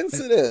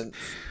coincidence.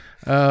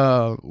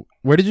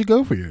 Where did you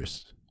go for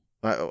yours?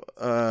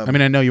 I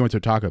mean, I know you went to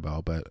Taco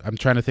Bell, but I'm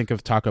trying to think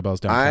of Taco Bell's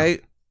downtown.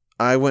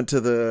 I went to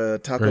the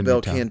Taco Bell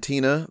Newtown.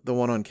 Cantina, the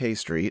one on K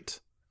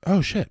Street.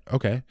 Oh, shit.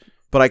 Okay.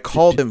 But I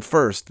called them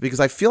first because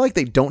I feel like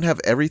they don't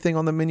have everything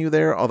on the menu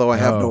there, although I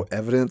have no Oh.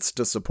 evidence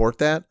to support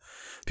that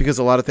because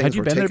a lot of things Had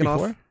you were been there taken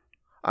before?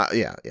 off.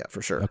 Yeah,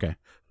 for sure. Okay.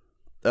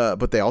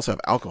 But they also have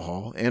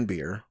alcohol and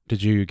beer.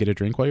 Did you get a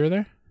drink while you were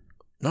there?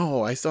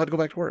 No, I still had to go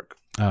back to work.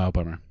 Oh,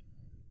 bummer.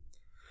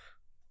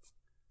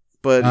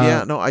 But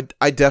yeah, no,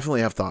 I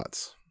definitely have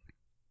thoughts.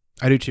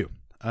 I do too.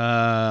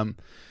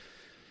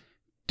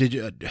 Did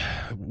you?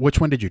 Which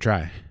one did you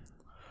try?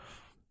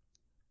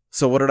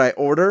 So what did I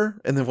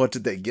order, and then what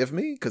did they give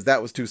me? Because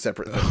that was two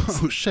separate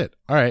things. Oh shit!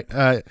 All right.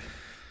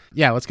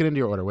 Yeah, let's get into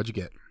your order. What'd you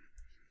get,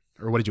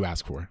 or what did you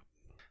ask for?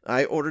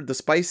 I ordered the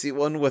spicy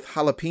one with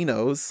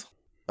jalapenos.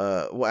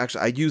 Well,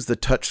 actually, I used the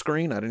touch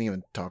screen. I didn't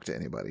even talk to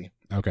anybody.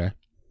 Okay.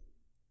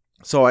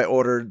 So I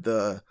ordered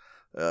the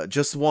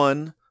just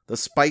one, the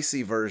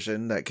spicy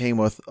version that came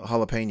with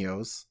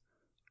jalapenos.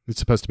 It's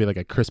supposed to be like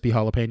a crispy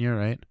jalapeno,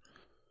 right?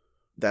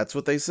 That's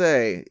what they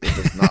say. It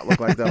does not look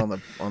like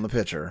that on the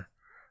picture.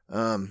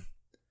 And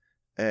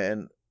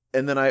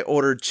then I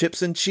ordered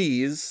chips and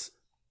cheese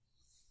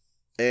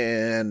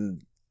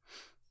and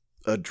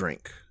a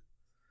drink.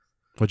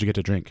 What'd you get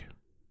to drink?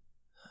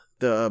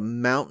 The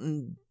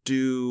Mountain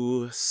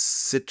Dew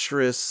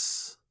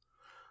citrus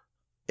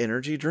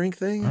energy drink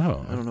thing.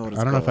 Oh, I don't know what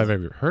it's I don't know called. if I've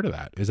ever heard of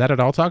that. Is that at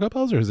all Taco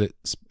Bells, or is it?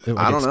 Like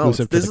I don't know.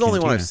 exclusive to This is the only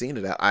one cantina? I've seen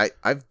it at.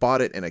 I've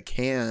bought it in a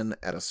can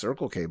at a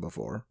Circle K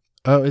before.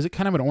 Oh, is it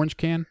kind of an orange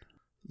can?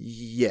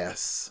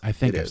 Yes, I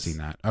think it I've is. seen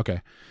that.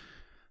 Okay.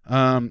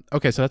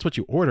 Okay, so that's what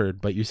you ordered,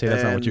 but you say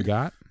that's not what you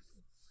got?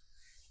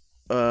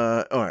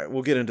 All right,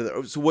 we'll get into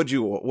that. So what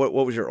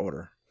was your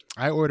order?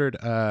 I ordered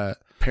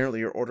Apparently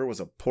your order was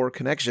a poor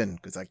connection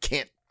because I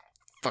can't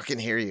fucking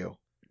hear you.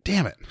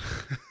 damn it.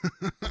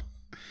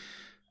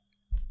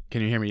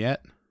 Can you hear me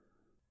yet?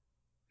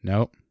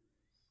 Nope.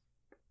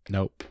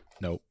 All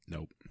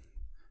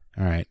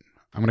right.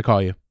 I'm going to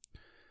call you.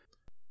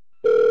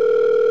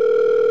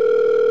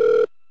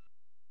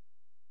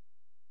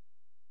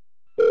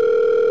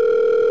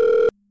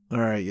 All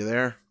right, you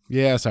there?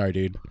 Yeah, sorry,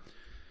 dude.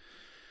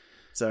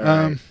 It's all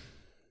right.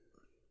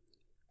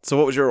 So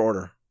what was your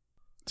order?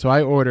 So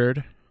I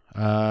ordered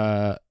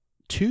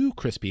 2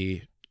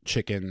 crispy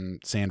chicken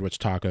sandwich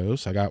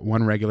tacos. I got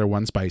one regular,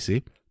 one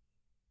spicy.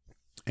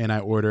 And I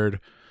ordered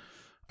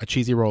a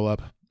cheesy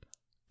roll-up,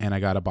 and I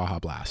got a Baja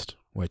Blast,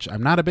 which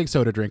I'm not a big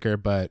soda drinker,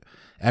 but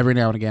every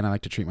now and again I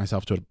like to treat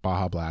myself to a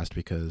Baja Blast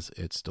because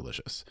it's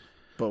delicious.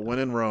 But when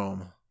in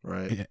Rome,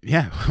 right?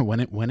 Yeah,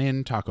 when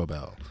in Taco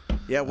Bell.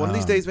 Yeah, one of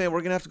these days, man, we're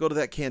going to have to go to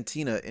that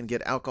cantina and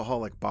get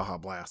alcoholic Baja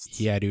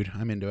Blasts. Yeah, dude,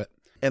 I'm into it.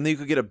 And then you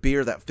could get a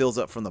beer that fills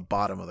up from the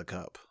bottom of the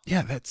cup.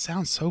 Yeah, that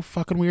sounds so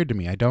fucking weird to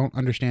me. I don't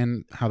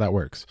understand how that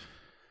works.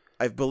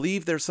 I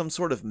believe there's some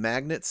sort of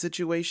magnet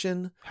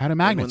situation. How do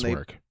magnets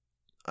work?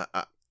 I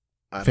don't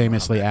know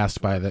Famously how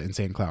asked by the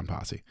Insane Clown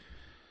Posse.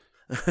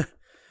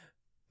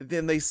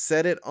 Then they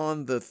set it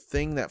on the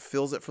thing that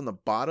fills it from the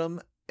bottom.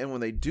 And when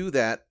they do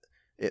that,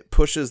 it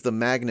pushes the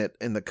magnet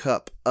in the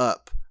cup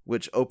up,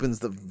 which opens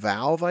the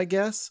valve, I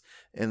guess.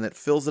 And that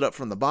fills it up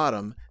from the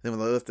bottom. Then when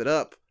they lift it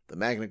up, the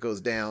magnet goes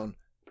down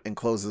and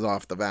closes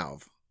off the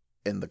valve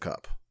in the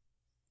cup.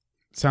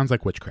 Sounds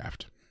like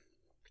witchcraft.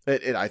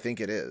 I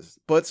think it is.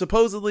 But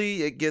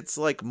supposedly it gets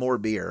like more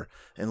beer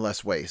and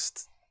less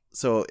waste.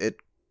 So it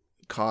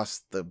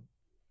costs the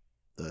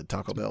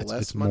Taco Bell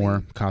less It's money.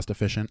 more cost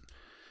efficient.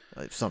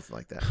 Something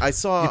like that. I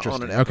saw it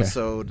on an Interesting. Okay.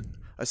 episode.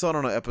 I saw it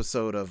on an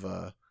episode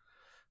of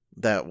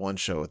that one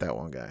show with that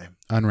one guy.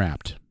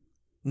 Unwrapped.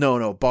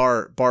 No,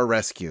 Bar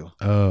Rescue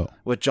Oh,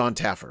 with John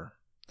Taffer,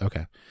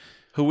 okay.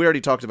 who we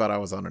already talked about. I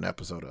was on an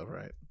episode of,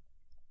 right?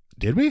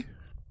 Did we?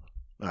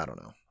 I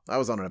don't know. I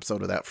was on an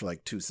episode of that for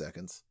like 2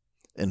 seconds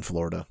in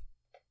Florida.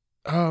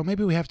 Oh,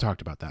 maybe we have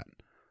talked about that.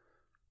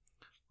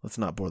 Let's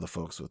not bore the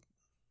folks with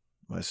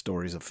my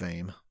stories of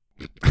fame.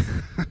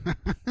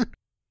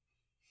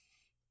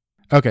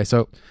 Okay,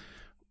 so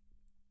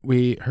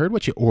we heard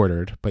what you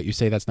ordered, but you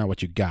say that's not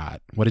what you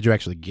got. What did you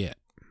actually get?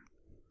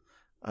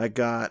 I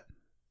got,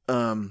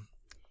 well,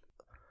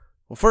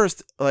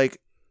 first, like,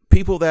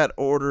 people that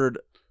ordered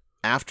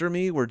after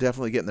me were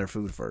definitely getting their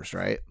food first,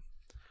 right?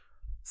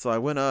 So I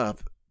went up,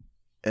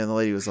 and the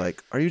lady was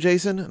like, "Are you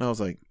Jason?" And I was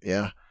like,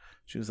 "Yeah."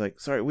 She was like,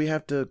 "Sorry, we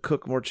have to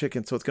cook more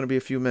chicken, so it's going to be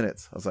a few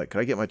minutes." I was like,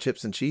 "Can I get my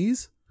chips and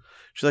cheese?"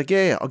 She's like,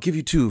 yeah, I'll give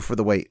you 2 for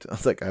the wait. I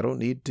was like, "I don't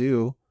need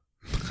 2."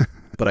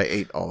 But I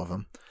ate all of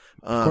them.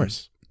 Of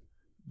course.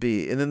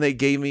 And then they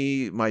gave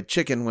me my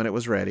chicken when it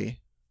was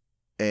ready,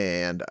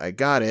 and I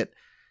got it.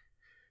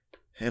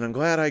 And I'm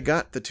glad I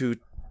got the 2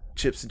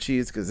 chips and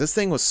cheese because this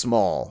thing was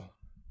small.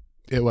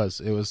 It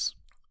was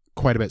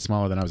quite a bit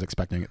smaller than I was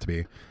expecting it to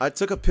be. I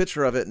took a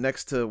picture of it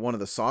next to one of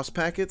the sauce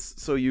packets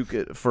so you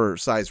could, for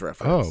size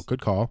reference. Oh,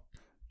 good call.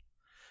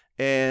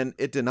 And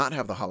it did not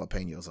have the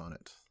jalapenos on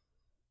it.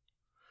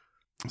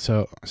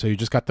 So you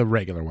just got the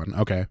regular one.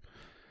 Okay.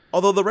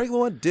 Although the regular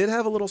one did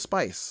have a little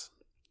spice.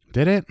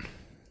 Did it?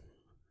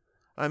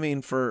 I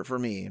mean, for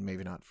me, and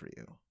maybe not for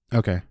you.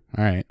 Okay.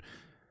 All right.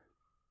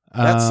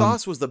 That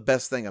sauce was the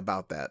best thing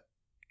about that.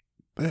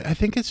 I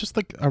think it's just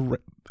like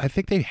I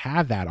think they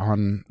have that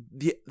on.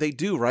 Yeah, they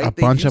do, right? A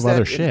bunch of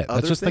other shit.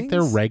 That's just things? like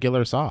their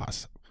regular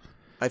sauce.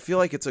 I feel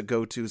like it's a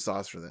go-to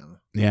sauce for them.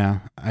 Yeah.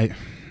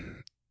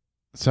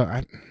 So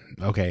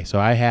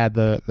I had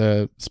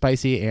the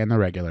spicy and the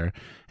regular,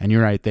 and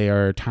you're right, they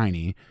are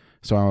tiny.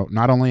 So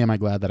not only am I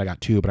glad that I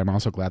got 2, but I'm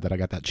also glad that I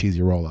got that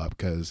cheesy roll up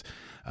because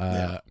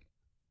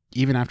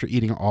even after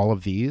eating all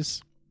of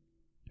these,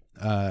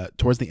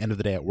 towards the end of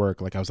the day at work,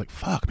 like I was like,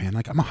 fuck, man,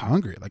 like I'm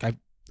hungry. Like I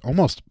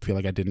almost feel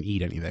like I didn't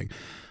eat anything.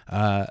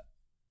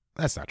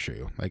 That's not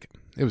true. Like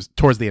it was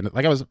towards the end,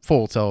 like I was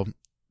full till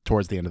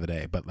towards the end of the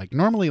day, but like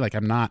normally, like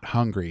I'm not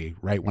hungry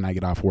right when I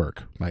get off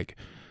work. Like,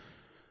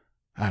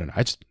 I don't know.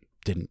 I just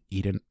didn't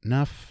eat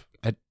enough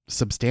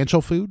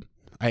substantial food.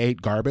 I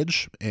ate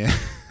garbage. And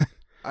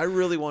I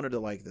really wanted to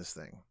like this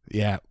thing.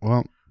 Yeah.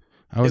 Well,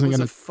 I wasn't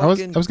going to, I was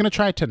going to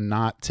try to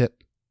not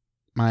tip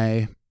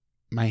my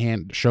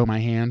hand, show my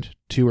hand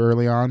too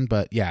early on,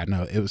 but yeah,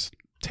 no, it was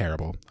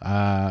terrible.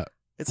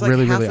 It's like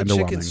really, half really a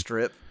chicken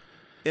strip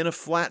in a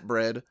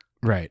flatbread.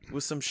 Right.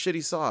 With some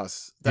shitty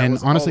sauce. That and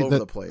was honestly, all over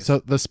the place. So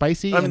the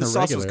spicy and the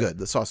sauce regular, was good.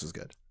 The sauce was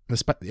good.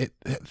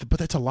 But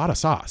that's a lot of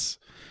sauce.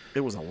 It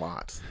was a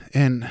lot.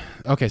 And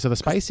okay, so the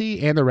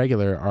spicy and the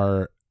regular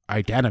are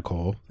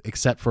identical,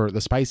 except for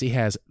the spicy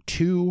has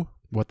 2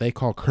 what they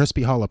call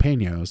crispy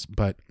jalapenos,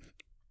 but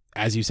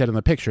as you said in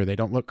the picture, they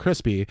don't look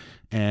crispy,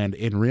 and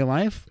in real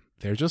life,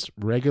 they're just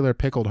regular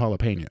pickled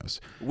jalapenos.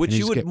 Which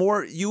you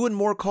would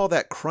more call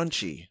that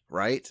crunchy,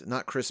 right?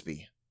 Not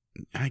crispy.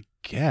 I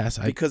guess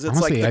because it's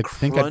honestly, like I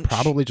think I'd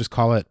probably just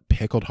call it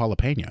pickled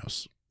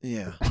jalapenos.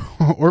 Yeah,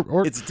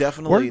 or it's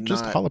definitely or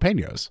just not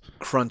jalapenos.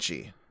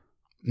 Crunchy.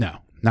 No,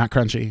 not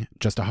crunchy,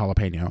 just a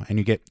jalapeno, and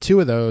you get 2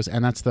 of those,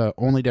 and that's the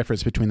only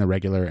difference between the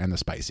regular and the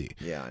spicy.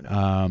 Yeah, I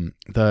know.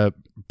 The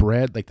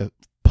bread, like the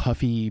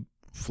puffy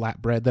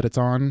flat bread that it's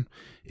on,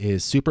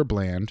 is super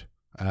bland.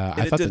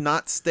 And it did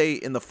not stay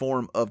in the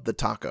form of the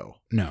taco.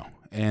 No,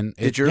 and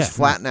did yours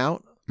flatten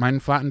out? Mine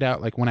flattened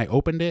out. Like when I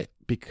opened it,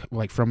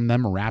 like from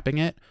them wrapping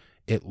it,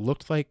 it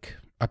looked like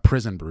a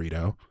prison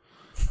burrito.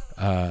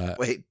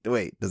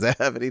 Wait. Does that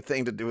have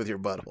anything to do with your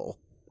butthole?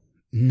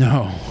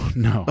 No.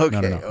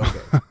 Okay, no.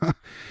 Okay.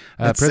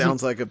 That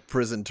sounds like a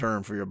prison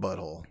term for your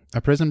butthole.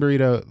 A prison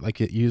burrito,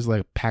 like it used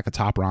like a pack of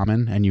Top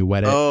Ramen, and you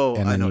wet it,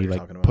 and then you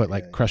like put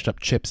like crushed up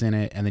chips in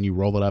it, and then you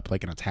roll it up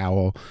like in a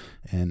towel,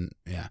 and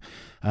yeah.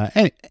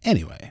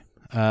 Anyway,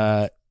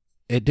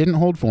 it didn't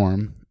hold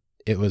form.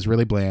 It was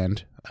really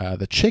bland.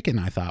 The chicken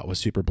I thought was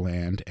super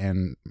bland,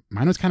 and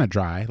mine was kind of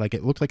dry. Like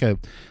it looked like a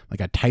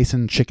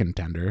Tyson chicken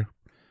tender,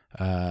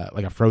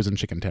 like a frozen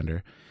chicken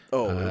tender.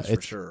 Oh,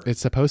 for sure.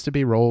 It's supposed to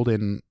be rolled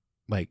in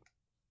like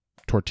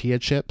tortilla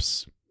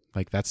chips.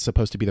 Like that's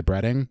supposed to be the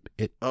breading.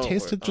 It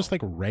tasted just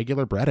like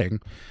regular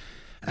breading.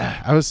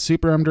 I was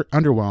super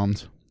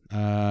underwhelmed.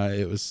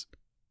 It was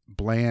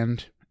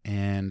bland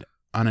and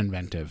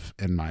uninventive,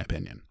 in my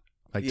opinion.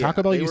 Like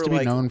Taco Bell used to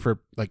be known for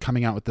like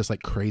coming out with this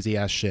like crazy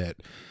ass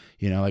shit.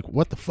 You know, like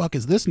what the fuck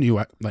is this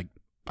new like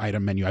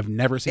item menu? I've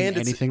never seen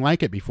anything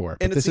like it before.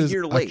 But and this it's is a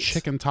year late.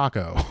 Chicken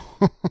taco.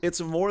 It's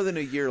more than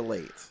a year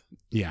late.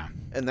 Yeah.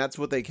 And that's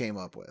what they came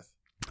up with.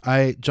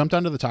 I jumped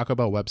onto the Taco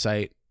Bell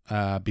website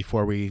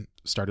before we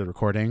started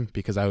recording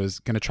because I was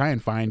going to try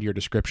and find your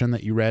description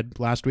that you read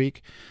last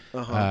week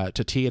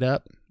to tee it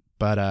up.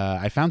 But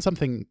I found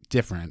something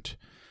different.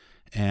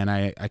 And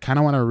I kind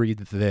of want to read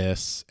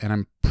this. And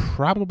I'm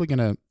probably going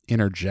to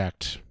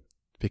interject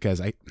because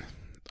I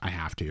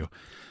have to.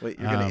 Wait,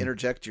 you're going to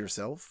interject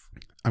yourself?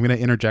 I'm going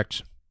to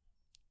interject.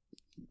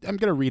 I'm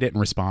going to read it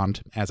and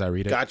respond as I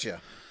read it. Gotcha.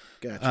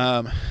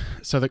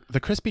 So the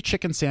crispy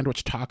chicken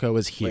sandwich taco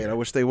is here. Wait, I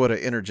wish they would have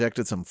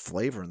interjected some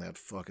flavor in that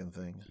fucking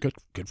thing.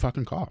 Good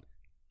fucking call.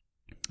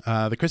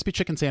 The crispy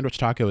chicken sandwich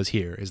taco is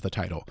here is the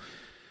title.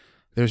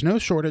 There's no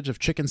shortage of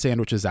chicken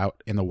sandwiches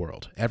out in the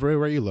world.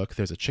 Everywhere you look,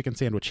 there's a chicken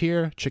sandwich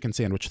here, chicken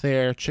sandwich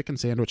there, chicken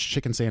sandwich,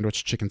 chicken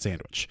sandwich, chicken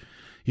sandwich.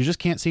 You just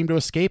can't seem to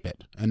escape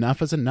it.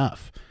 Enough is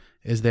enough.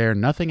 Is there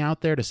nothing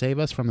out there to save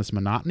us from this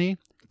monotony?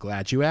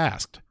 Glad you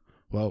asked.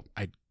 Well,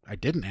 I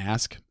didn't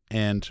ask,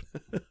 and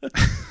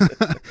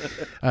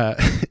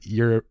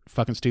you're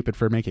fucking stupid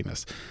for making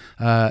this.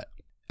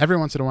 Every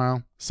once in a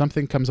while,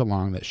 something comes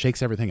along that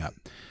shakes everything up.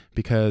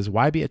 Because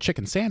why be a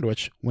chicken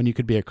sandwich when you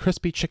could be a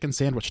crispy chicken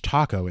sandwich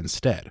taco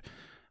instead?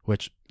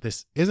 Which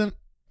this isn't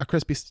a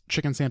crispy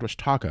chicken sandwich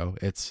taco.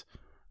 It's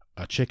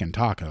a chicken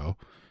taco.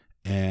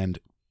 And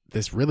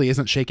this really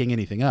isn't shaking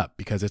anything up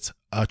because it's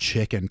a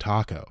chicken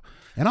taco.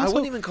 And also, I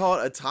wouldn't even call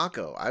it a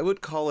taco. I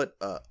would call it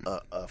a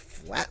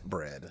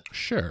flatbread.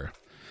 Sure.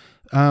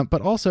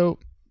 But also,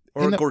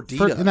 or a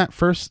gordita. In that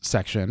first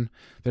section,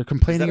 they're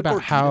complaining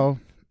about how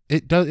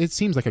it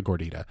seems like a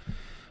gordita.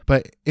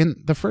 But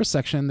in the first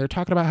section, they're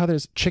talking about how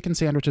there's chicken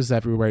sandwiches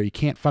everywhere. You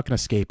can't fucking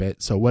escape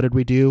it. So what did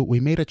we do? We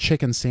made a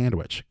chicken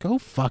sandwich. Go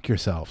fuck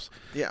yourselves.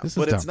 Yeah,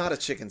 but it's not a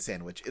chicken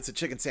sandwich. It's a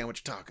chicken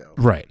sandwich taco.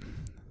 Right.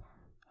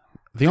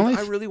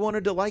 I really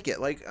wanted to like it.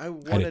 Like, I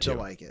wanted to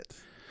like it.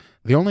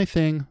 The only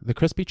thing the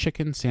crispy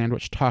chicken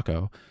sandwich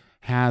taco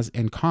has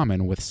in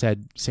common with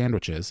said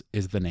sandwiches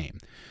is the name.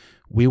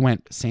 We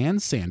went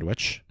sans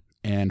sandwich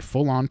and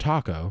full-on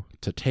taco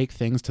to take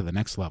things to the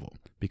next level.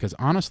 Because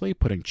honestly,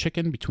 putting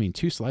chicken between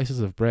two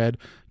slices of bread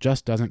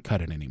just doesn't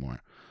cut it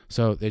anymore.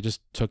 So they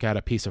just took out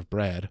a piece of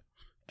bread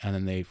and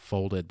then they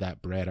folded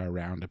that bread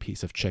around a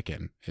piece of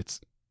chicken.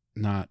 It's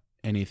not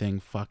anything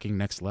fucking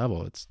next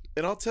level.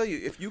 And I'll tell you,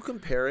 if you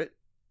compare it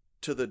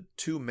to the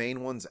two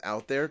main ones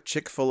out there,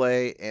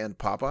 Chick-fil-A and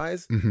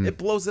Popeyes, it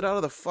blows it out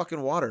of the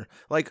fucking water.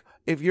 Like,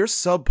 if you're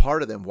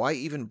subpar to them, why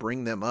even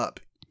bring them up?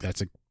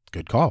 That's a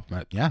good call.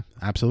 Yeah,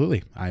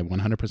 absolutely. I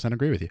 100%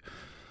 agree with you.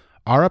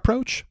 Our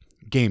approach,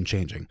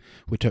 game-changing.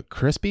 We took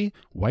crispy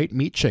white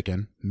meat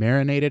chicken,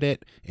 marinated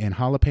it in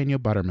jalapeno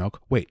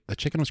buttermilk. Wait, the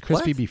chicken was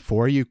crispy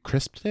before you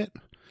crisped it?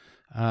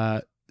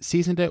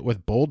 Seasoned it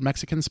with bold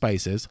Mexican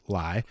spices.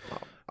 Lie. Oh,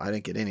 I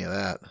didn't get any of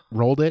that.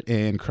 Rolled it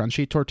in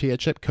crunchy tortilla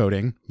chip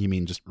coating. You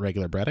mean just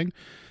regular breading?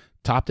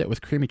 Topped it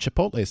with creamy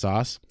chipotle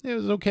sauce. It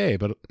was okay,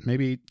 but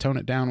maybe tone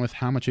it down with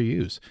how much you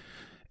use.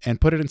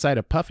 And put it inside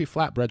a puffy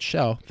flatbread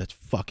shell that's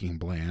fucking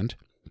bland.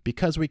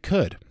 Because we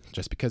could.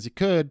 Just because you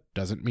could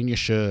doesn't mean you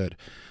should.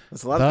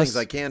 There's a lot of things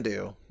I can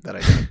do that I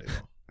don't do.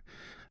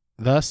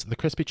 Thus, the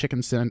crispy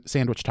chicken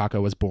sandwich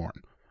taco was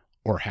born.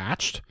 Or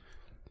hatched.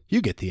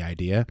 You get the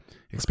idea.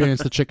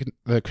 Experience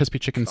the crispy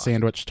chicken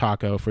sandwich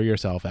taco for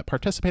yourself at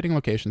participating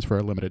locations for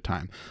a limited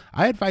time.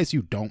 I advise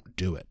you don't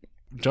do it.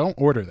 Don't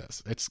order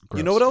this. It's gross.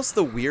 You know what else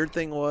the weird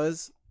thing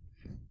was?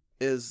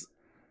 Is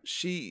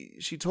she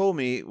told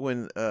me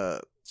when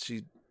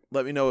she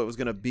let me know it was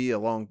going to be a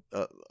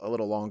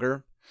little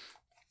longer.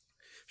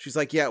 She's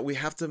like, yeah,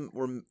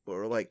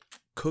 we're like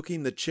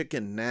cooking the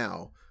chicken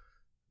now.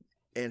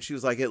 And she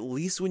was like, at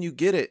least when you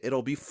get it,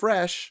 it'll be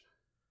fresh.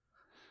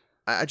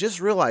 I just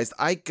realized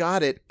I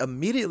got it,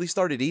 immediately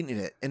started eating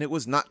it, and it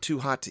was not too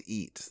hot to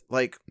eat.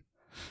 Like,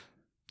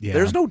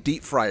 there's no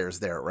deep fryers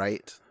there,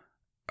 right?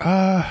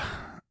 I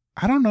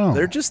don't know.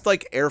 They're just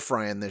like air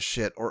frying this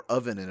shit or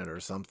oven in it or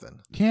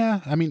something.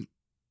 Yeah, I mean,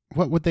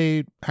 what would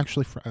they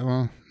actually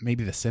fry?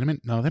 Maybe the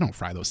cinnamon? No, they don't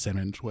fry those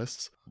cinnamon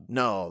twists.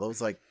 No,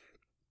 those like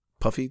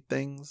puffy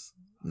things?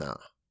 No.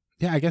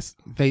 Yeah, I guess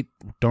they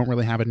don't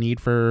really have a need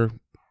for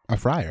a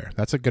fryer.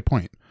 That's a good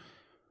point.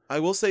 I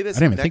will say this.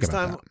 Next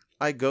time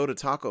I go to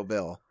Taco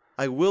Bell,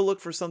 I will look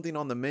for something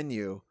on the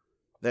menu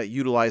that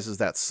utilizes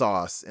that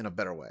sauce in a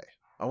better way.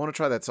 I want to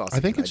try that sauce. I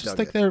think it's just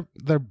like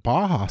their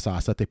Baja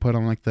sauce that they put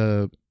on like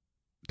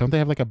don't they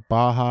have like a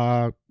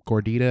Baja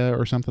Gordita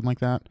or something like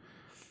that?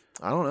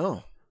 I don't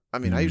know. I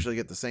mean, I usually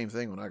get the same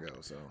thing when I go,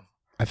 so.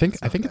 I think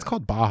it's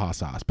called Baja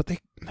sauce, but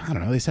I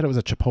don't know. They said it was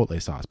a chipotle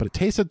sauce, but it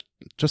tasted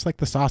just like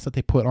the sauce that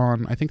they put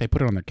on. I think they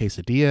put it on their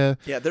quesadilla.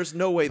 Yeah, there's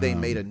no way they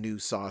made a new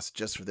sauce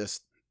just for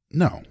this.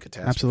 No,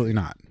 absolutely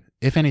not.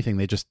 If anything,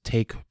 they just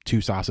take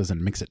two sauces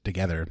and mix it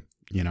together.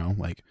 You know,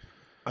 like.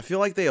 I feel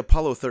like they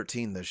Apollo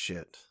 13 this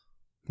shit.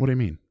 What do you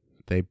mean?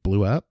 They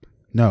blew up?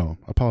 No,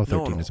 Apollo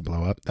 13 is a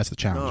blow up. That's the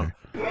Challenger.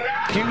 No.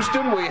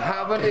 Houston, we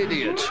have an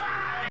idiot.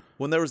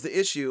 When there was the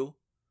issue,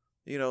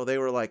 you know, they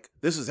were like,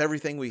 "This is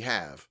everything we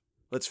have.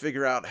 Let's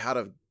figure out how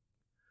to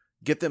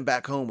get them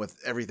back home with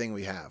everything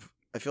we have."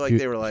 I feel like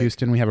they were like...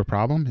 Houston, we have a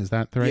problem? Is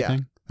that the right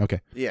thing?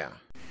 Okay. Yeah.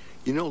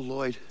 You know,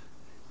 Lloyd,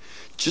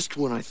 just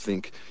when I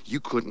think you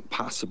couldn't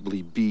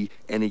possibly be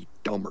any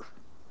dumber,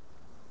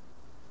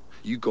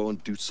 you go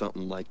and do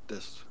something like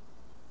this.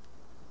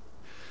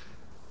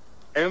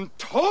 And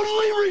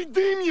totally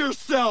redeem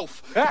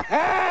yourself!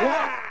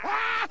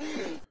 I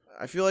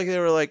feel like they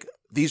were like,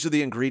 these are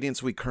the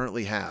ingredients we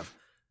currently have.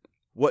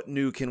 What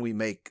new can we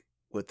make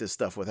with this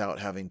stuff without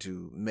having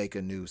to make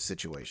a new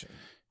situation?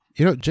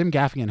 You know, Jim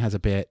Gaffigan has a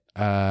bit,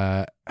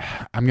 I'm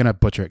going to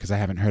butcher it because I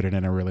haven't heard it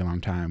in a really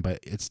long time, but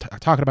it's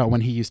talking about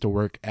when he used to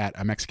work at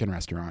a Mexican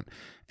restaurant.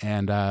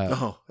 And I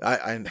know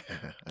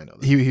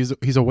that.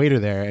 He's a waiter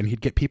there, and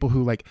he'd get people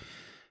who like,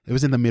 it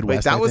was in the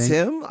Midwest. Wait, that was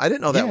him? I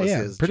didn't know that was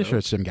his. Pretty joke. sure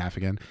it's Jim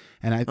Gaffigan.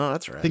 And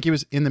that's right. think he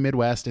was in the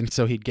Midwest, and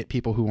so he'd get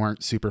people who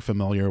weren't super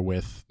familiar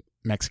with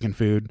Mexican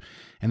food,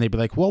 and they'd be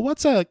like, well,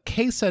 what's a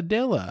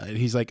quesadilla? And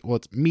he's like, well,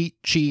 it's meat,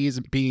 cheese,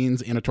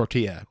 beans in a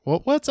tortilla.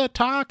 Well, what's a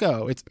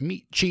taco? It's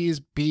meat, cheese,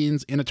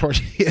 beans in a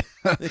tortilla.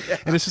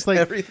 And it's just like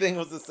everything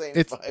was the same.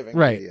 It's 5 ingredients.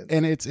 Right.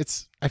 And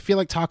it's I feel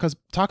like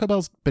Taco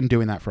Bell's been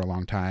doing that for a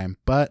long time,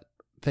 but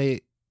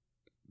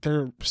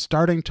they're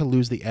starting to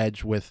lose the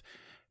edge with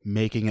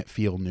making it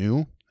feel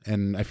new.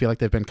 And I feel like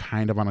they've been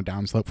kind of on a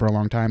downslope for a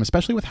long time,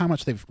 especially with how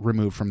much they've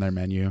removed from their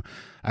menu.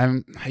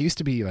 I used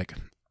to be like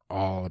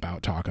all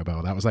about Taco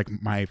Bell. That was like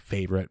my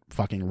favorite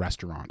fucking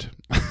restaurant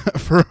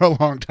for a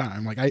long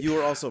time. Like you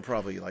were also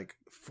probably like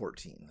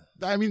 14.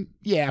 I mean,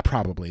 yeah,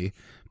 probably.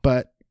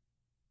 But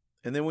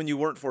and then when you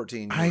weren't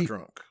 14, you were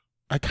drunk.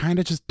 I kind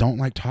of just don't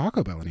like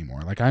Taco Bell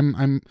anymore. Like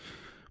I'm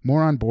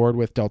more on board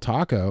with Del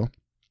Taco.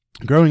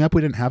 Growing up,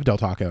 we didn't have Del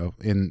Taco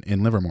in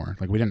Livermore.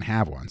 Like, we didn't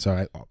have one.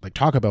 So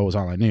Taco Bell was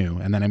all I knew.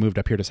 And then I moved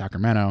up here to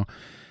Sacramento,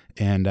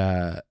 and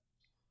I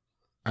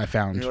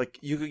found... You're like,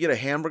 you could get a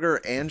hamburger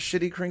and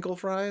shitty crinkle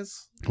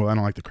fries? Well, I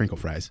don't like the crinkle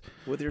fries.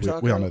 With your taco?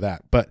 We all know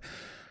that. But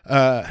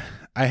I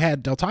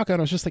had Del Taco,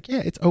 and I was just like,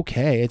 yeah, it's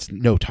okay. It's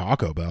no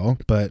Taco Bell.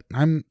 But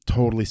I'm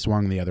totally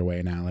swung the other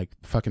way now. Like,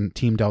 fucking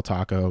Team Del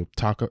Taco.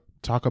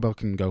 Taco Bell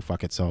can go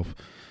fuck itself.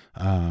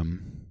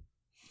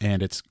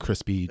 And it's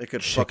crispy. It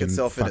could chicken, fuck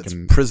itself in its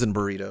prison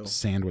burrito.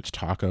 Sandwich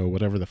taco,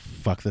 whatever the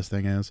fuck this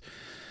thing is.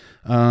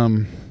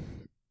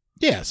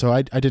 Yeah, so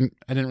I didn't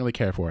really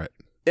care for it.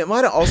 It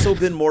might have also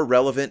been more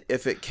relevant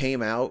if it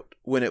came out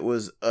when it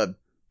was a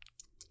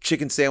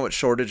chicken sandwich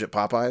shortage at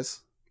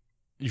Popeyes.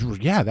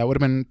 Yeah, that would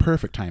have been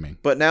perfect timing.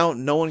 But now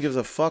no one gives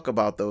a fuck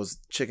about those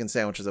chicken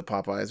sandwiches at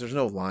Popeyes. There's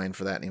no line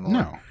for that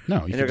anymore.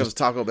 No. And here comes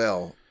Taco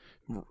Bell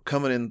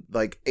coming in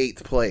like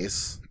 8th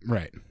place.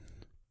 Right.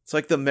 It's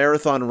like the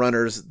marathon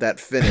runners that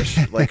finish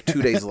like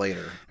 2 days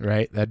later.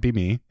 Right. That'd be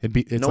me.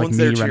 It's no like one's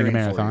me there running a cheering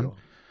marathon.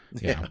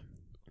 for you. Yeah.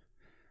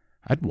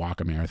 I'd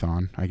walk a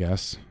marathon, I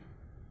guess.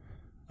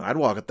 I'd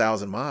walk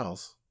 1,000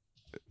 miles.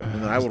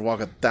 And then I would walk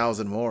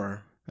 1,000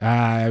 more.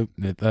 Not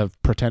the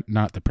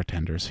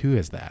Pretenders. Who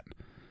is that?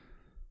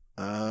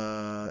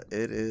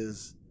 It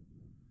is...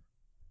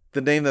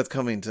 The name that's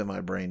coming to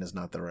my brain is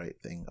not the right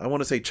thing. I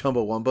want to say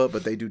Chumbawamba,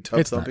 but they do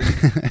tub thumping.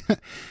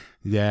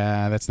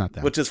 Yeah, that's not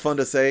that. Which is fun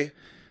to say.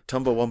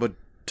 Chumbawamba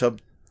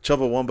tub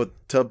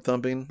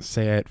thumping.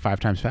 Say it 5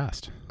 times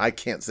fast. I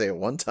can't say it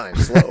 1 time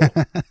slow.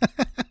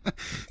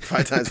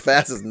 5 times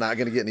fast is not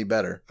going to get any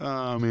better.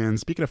 Oh, man.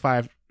 Speaking of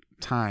 5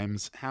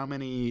 times, how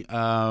many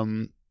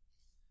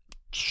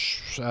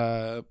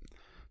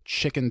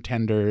chicken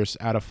tenders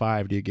out of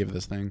 5 do you give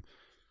this thing?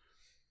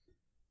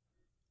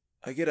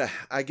 I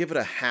give it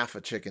a half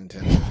a chicken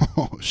tender.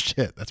 Oh,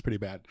 shit. That's pretty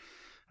bad.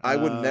 I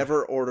would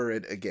never order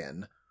it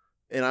again.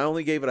 And I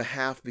only gave it a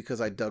half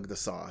because I dug the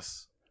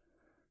sauce.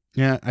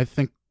 Yeah, I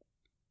think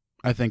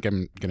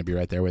I'm going to be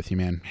right there with you,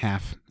 man.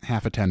 Half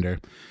a tender.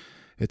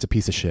 It's a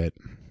piece of shit.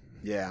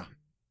 Yeah.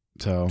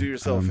 So do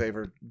yourself a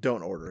favor.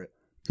 Don't order it.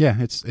 Yeah,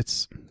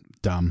 it's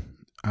dumb.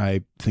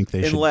 I think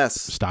they should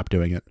stop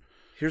doing it.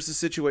 Here's the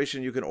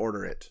situation you can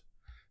order it.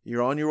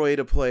 You're on your way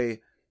to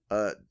play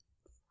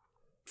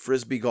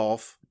Frisbee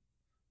golf.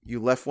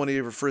 You left one of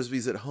your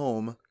Frisbees at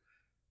home.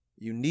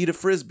 You need a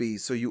Frisbee,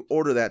 so you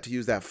order that to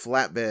use that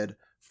flatbread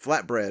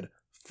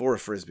for a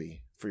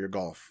Frisbee for your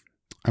golf.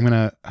 I'm going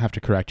to have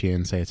to correct you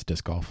and say it's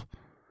disc golf.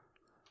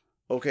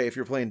 Okay, if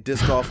you're playing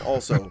disc golf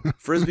also.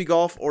 Frisbee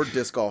golf or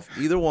disc golf.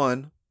 Either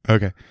one.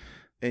 Okay.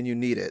 And you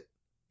need it.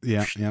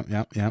 Yeah.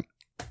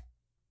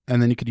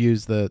 And then you could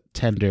use the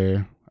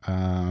tender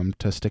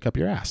to stick up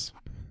your ass.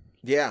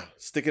 Yeah,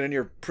 stick it in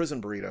your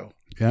prison burrito.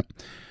 Yep.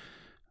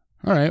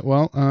 All right,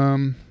 well,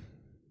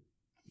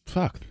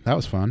 fuck, that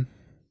was fun.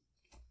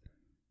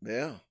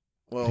 Yeah.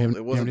 Well,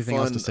 it wasn't fun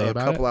else to say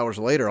about couple hours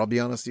later. I'll be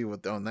honest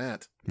with you on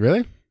that.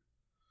 Really?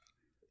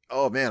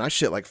 Oh, man, I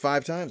shit like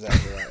 5 times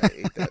after I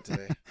ate that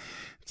today.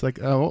 It's like,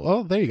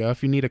 oh, there you go.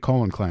 If you need a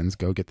colon cleanse,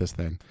 go get this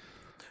thing.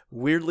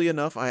 Weirdly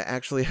enough, I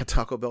actually had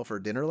Taco Bell for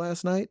dinner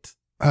last night.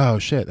 Oh,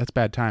 shit. That's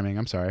bad timing.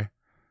 I'm sorry.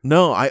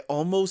 No, I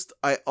almost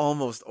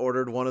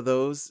ordered one of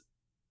those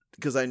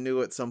because I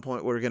knew at some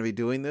point we were going to be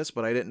doing this,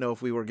 but I didn't know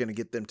if we were going to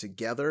get them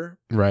together.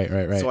 Right.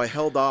 So I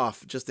held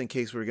off just in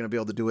case we were going to be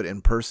able to do it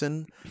in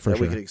person so that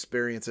we could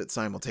experience it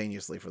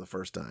simultaneously for the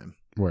first time.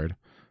 Word.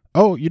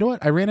 Oh, you know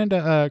what? I ran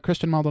into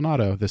Christian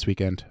Maldonado this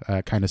weekend,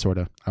 kind of, sort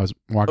of. I was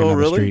walking down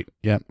the street.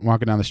 Yeah,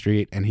 walking down the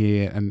street,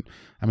 and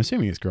I'm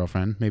assuming his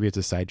girlfriend, maybe it's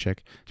a side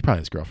chick. It's probably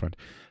his girlfriend.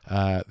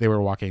 They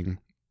were walking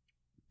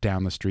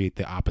down the street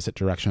the opposite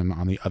direction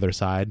on the other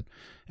side,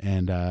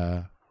 and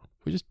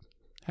we just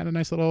had a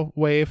nice little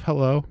wave.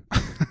 Hello.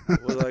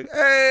 We're like,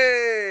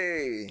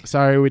 hey!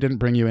 Sorry we didn't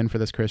bring you in for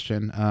this,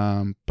 Christian.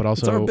 But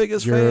also, it's our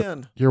biggest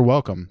fan. You're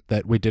welcome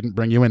that we didn't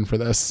bring you in for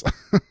this.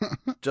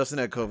 Justin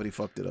had COVID. He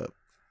fucked it up.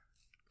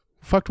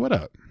 Fucked what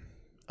up?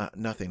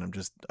 Nothing.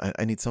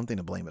 I need something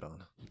to blame it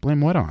on.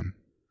 Blame what on?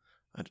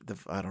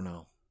 I don't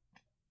know.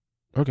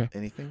 Okay.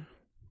 Anything?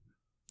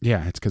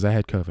 Yeah, it's because I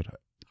had COVID.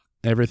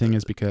 Everything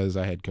is because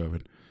I had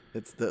COVID.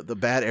 It's the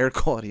bad air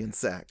quality in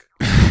Sac.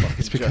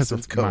 It's because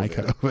of my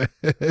COVID.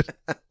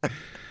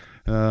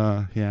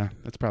 Yeah,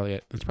 that's probably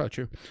it. That's probably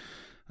true.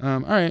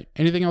 All right.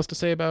 Anything else to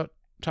say about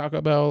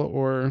Taco Bell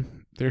or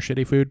their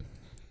shitty food?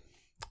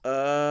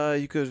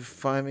 You could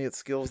find me at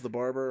Skills the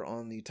Barber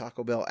on the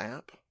Taco Bell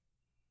app.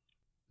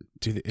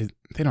 They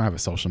don't have a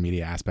social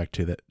media aspect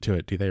to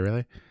it, do they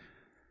really?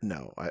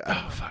 No.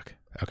 Oh, fuck.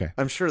 Okay.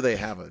 I'm sure they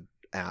have an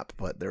app,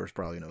 but there was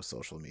probably no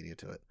social media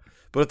to it.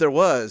 But if there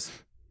was,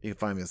 you can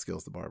find me at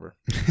Skills the Barber.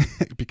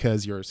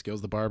 Because you're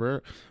Skills the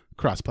Barber,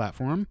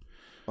 cross-platform.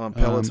 On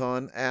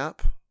Peloton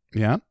app.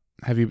 Yeah.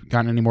 Have you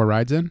gotten any more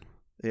rides in?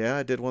 Yeah,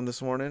 I did one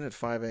this morning at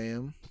 5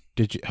 a.m.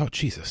 Did you? Oh,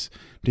 Jesus.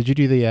 Did you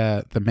do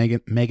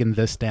the Megan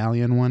Thee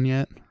Stallion one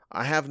yet?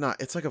 I have not.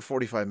 It's like a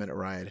 45-minute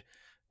ride.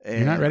 And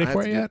you're not ready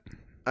for it yet?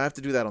 I have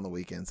to do that on the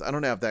weekends. I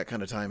don't have that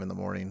kind of time in the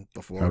morning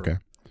before. Okay.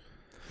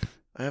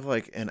 I have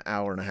like an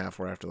hour and a half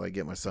where I have to like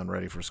get my son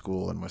ready for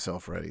school and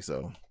myself ready.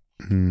 So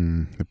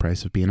the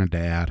price of being a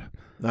dad.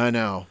 I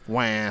know.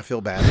 Wah, I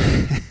feel bad.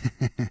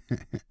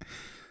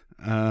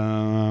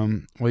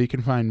 Well, you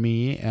can find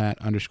me at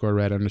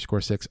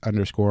 _red_6_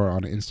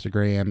 on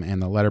Instagram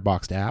and the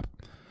Letterboxd app.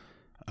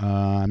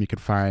 You can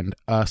find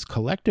us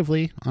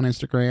collectively on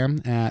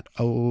Instagram at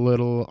a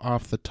little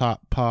off the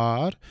top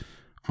pod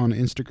on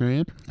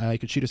Instagram. You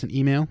can shoot us an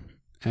email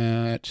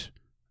at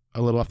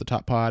a little off the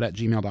top pod at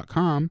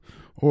gmail.com,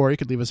 or you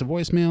could leave us a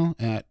voicemail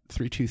at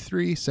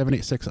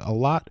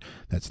 323-786-a-lot.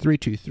 That's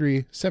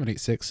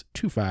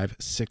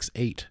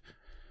 323-786-2568.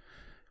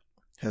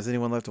 Has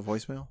anyone left a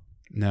voicemail?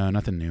 No,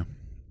 nothing new.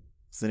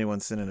 Has anyone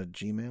sent in a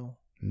Gmail?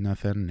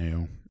 Nothing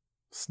new.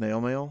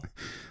 Snail mail?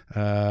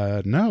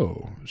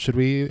 No. Should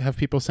we have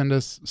people send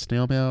us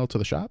snail mail to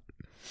the shop?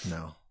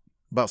 No.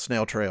 About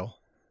snail trail?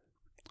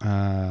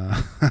 No.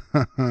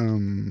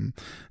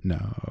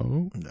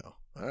 No.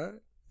 All right.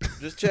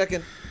 Just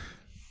checking.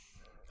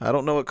 I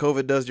don't know what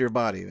COVID does to your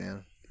body,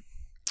 man.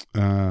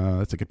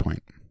 That's a good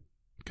point.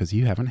 Because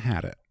you haven't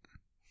had it.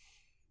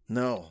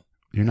 No.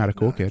 You're not a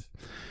cool kid.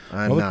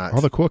 I'm not.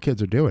 All the cool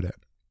kids are doing it.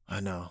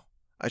 I know.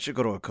 I should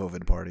go to a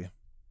COVID party.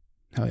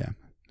 Hell yeah.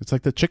 It's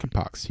like the chicken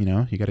pox, you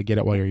know? You got to get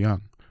it while you're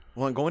young.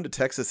 Well, I'm going to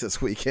Texas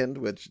this weekend,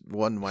 which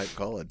one might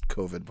call a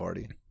COVID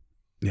party.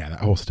 Yeah,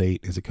 that whole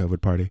state is a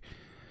COVID party.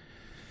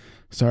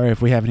 Sorry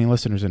if we have any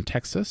listeners in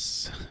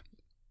Texas.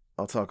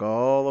 I'll talk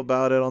all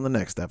about it on the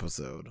next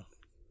episode.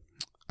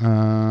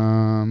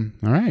 All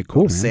right,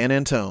 cool. Man. San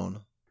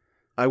Antone.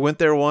 I went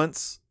there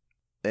once,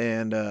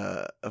 and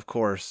of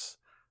course,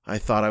 I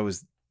thought I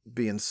was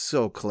being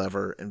so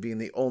clever and being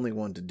the only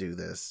one to do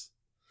this.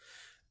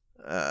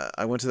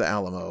 I went to the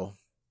Alamo,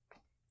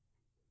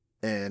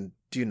 and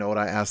do you know what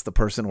I asked the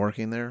person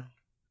working there?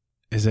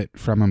 Is it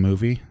from a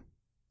movie?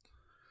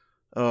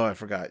 Oh, I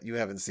forgot. You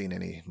haven't seen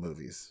any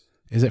movies.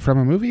 Is it from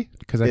a movie?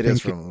 Because I think it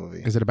is from a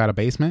movie. Is it about a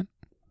basement?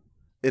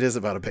 It is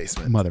about a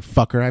basement.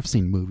 Motherfucker, I've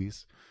seen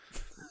movies.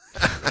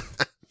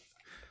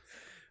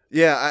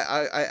 Yeah,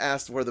 I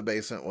asked where the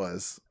basement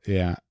was.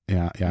 Yeah.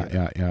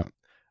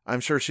 I'm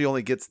sure she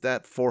only gets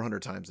that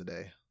 400 times a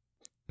day.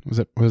 Was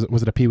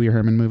it a Pee Wee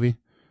Herman movie?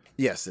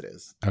 Yes, it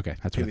is. Okay,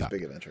 that's what I Pee-wee's thought.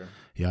 Big Adventure.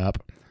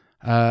 Yup.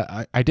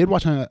 I did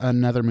watch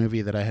another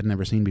movie that I had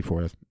never seen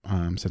before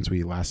since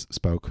we last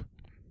spoke.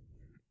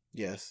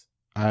 Yes.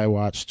 I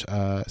watched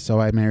So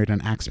I Married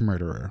an Axe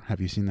Murderer. Have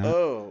you seen that?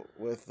 Oh,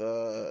 with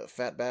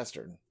Fat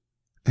Bastard.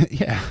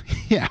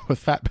 yeah, with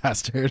Fat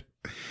Bastard.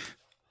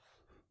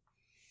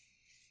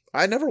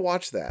 I never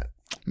watched that.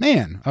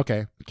 Man,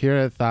 okay.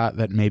 Kira thought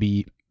that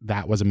maybe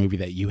that was a movie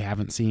that you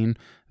haven't seen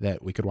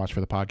that we could watch for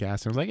the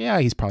podcast. And I was like, yeah,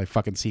 he's probably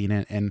fucking seen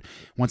it. And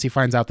once he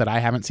finds out that I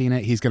haven't seen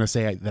it, he's going to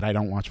say that I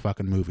don't watch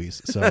fucking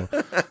movies. So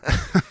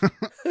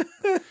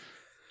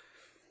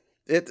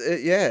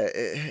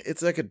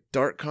it's like a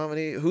dark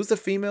comedy. Who's the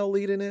female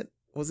lead in it?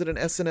 Was it an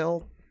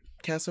SNL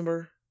cast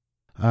member?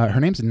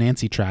 Her name's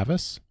Nancy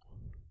Travis.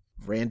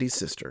 Randy's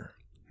sister.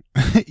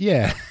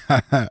 Yeah.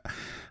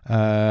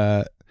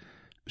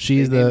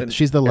 She's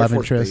the love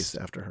interest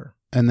after her.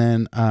 And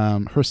then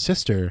her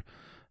sister,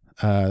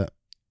 the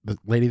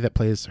lady that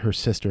plays her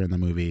sister in the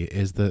movie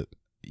is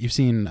you've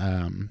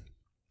seen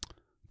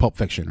Pulp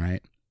Fiction,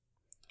 right?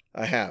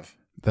 I have.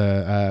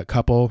 The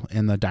couple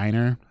in the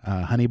diner,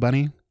 Honey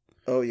Bunny.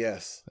 Oh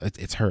yes,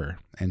 it's her,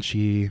 and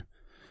she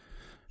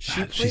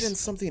played in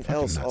something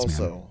else nuts,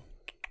 also. Man.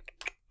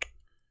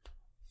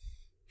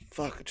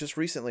 Fuck! Just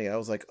recently, I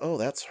was like, "Oh,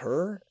 that's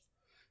her."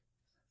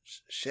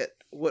 Shit!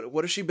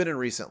 What has she been in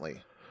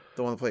recently?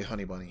 The one that played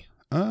Honey Bunny.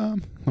 Let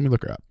me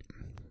look her up.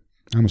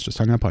 I almost just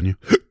hung up on you.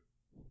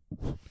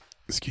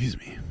 Excuse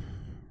me.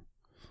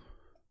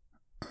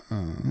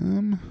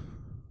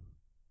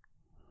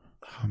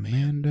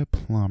 Amanda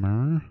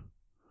Plummer.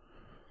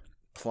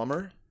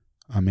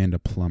 Amanda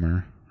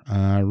Plummer.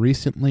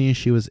 Recently,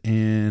 she was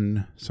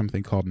in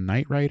something called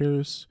Night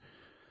Riders,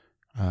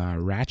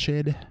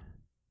 Ratched,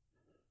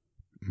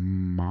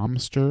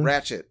 Momster.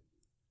 Ratchet.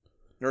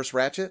 Nurse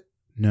Ratchet?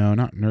 No,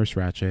 not Nurse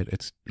Ratchet.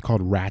 It's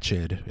called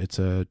Ratched. It's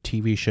a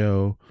TV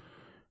show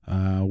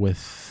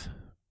with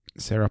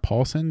Sarah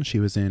Paulson. She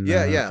was in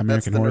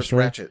American Horror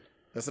Story. Ratchet.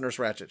 That's the Nurse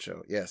Ratchet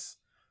show. Yes.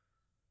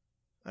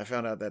 I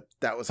found out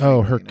that was.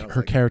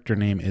 Her character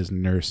name is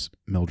Nurse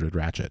Mildred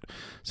Ratchet.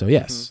 So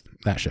yes,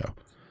 that show.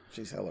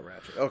 She's hella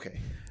ratchet. Okay,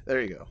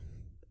 there you go.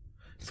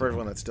 For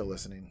everyone that's still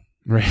listening.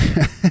 Right.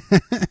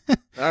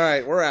 All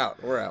right, we're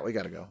out. We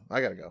gotta go.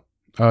 I gotta go.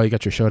 Oh, you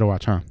got your show to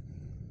watch, huh?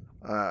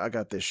 I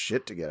got this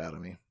shit to get out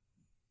of me.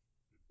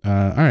 All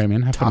right,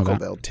 man. Have fun with that.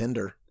 Taco Bell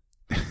Tinder.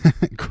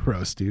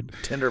 Gross, dude.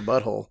 Tinder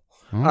butthole.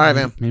 All right,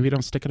 man. Maybe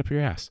don't stick it up your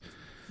ass.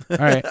 All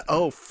right.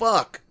 Oh,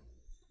 fuck.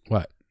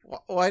 What?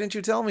 Why didn't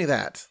you tell me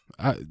that?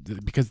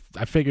 Because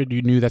I figured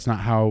you knew that's not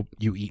how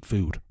you eat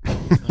food. All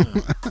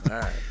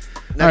right.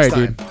 Next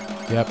time. Dude.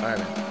 Yep. All right,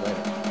 man.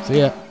 Later. See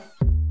ya.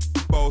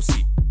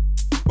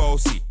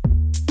 Bossy,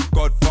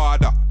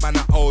 Godfather, man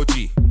a OG.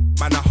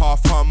 man a half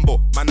humble,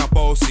 man a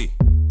bossy.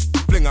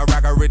 Fling a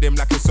rag a rhythm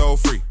like it's all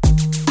free.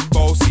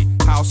 Bossy,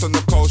 house on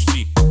the coast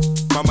G.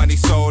 My money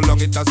so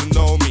long it doesn't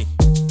know me.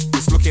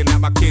 It's looking at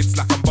my kids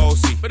like I'm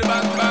bossy. Bang,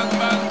 bang,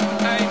 bang,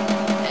 hey.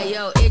 Hey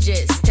yo,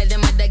 Idris, tell them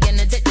what they're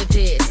gonna take the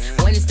piss.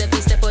 When Steffi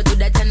step out, do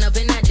that turn up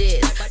in a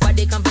diss.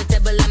 Body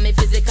comfortable and me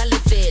physically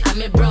fit.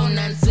 I'm a brown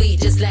and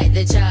sweet, just like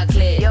the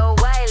chocolate. Yo,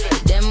 Wiley,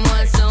 them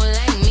ones sound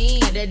like me.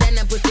 Other than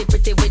a pussy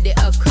pretty with the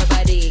okra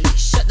body.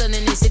 Shut down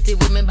in the city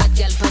with me bad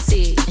girl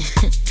pussy.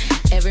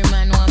 Every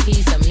man want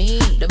piece of me.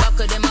 The back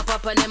of them a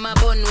pop and them a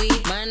bun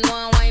weed. Man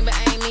want wine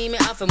behind me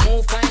have to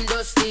move kind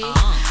dusty.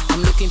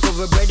 I'm looking for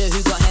a brother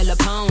who got hella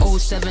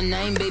pounds.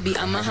 079, baby,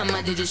 I'm a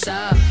hammer, did you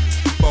stop?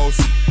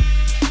 Bossy,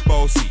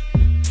 bossy.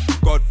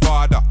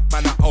 Godfather,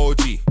 man a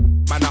OG.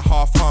 Man a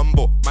half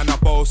humble, man a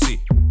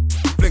bossy.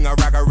 Fling a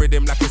rag a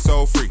rhythm like it's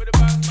all free.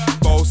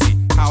 Bossy,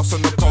 house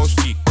on the coast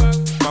G.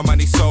 My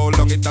money so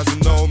long it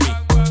doesn't know me.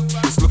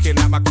 It's looking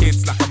at my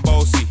kids like I'm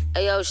bossy.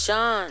 Hey yo,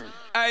 Sean.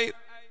 Hey,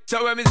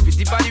 so when me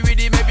spitty body with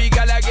it, maybe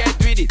gala get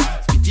with it.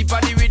 Spitty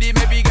body with it,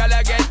 maybe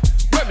gala get.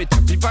 When me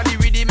tappy body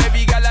with it,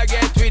 maybe gala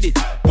get with it.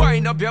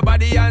 Wind up your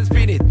body and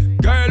spin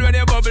it. Girl, when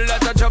you bubble,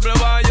 that's a trouble.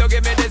 Why you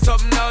give me this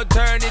something now?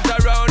 Turn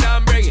it around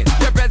and bring it.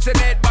 You're pressing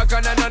it back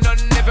on and on.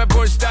 If you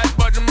push that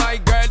button, my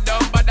girl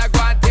down, but I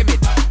can't tame it.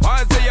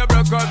 Once you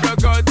broke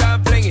out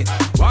and fling it.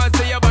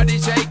 Once your body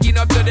shaking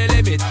up to the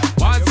limit.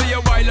 Once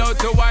you wild out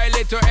to wild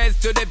it to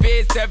S to the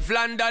base, Steph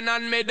London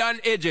and mid on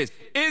edges.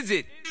 Is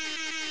it?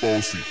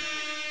 Bossy.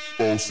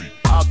 Bossy.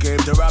 I came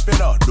to rap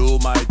it up, do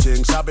my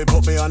thing. Sabi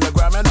put me on the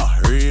gram and a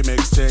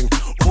remix thing.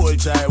 Hold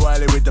tight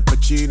Wiley with the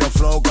Pacino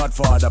flow.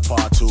 Godfather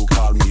part 2,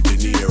 call me De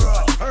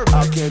Niro.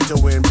 I came to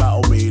win,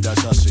 battle me,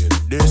 that's a sin.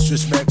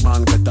 Disrespect,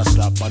 man, get a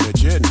slap on the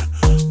chin.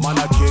 Man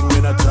a king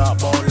in a top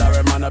bowl,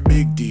 Larry, man a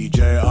big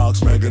DJ,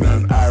 Ox, Megan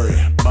and Harry.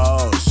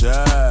 Boss,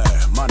 yeah,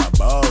 man a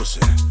boss.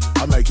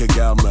 I make your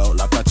girl melt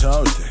like a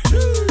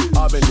toasty.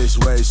 I'll be this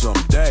way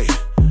someday,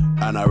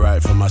 and I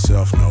write for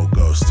myself, no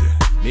ghosting.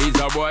 Me's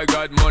a boy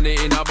got money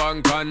in a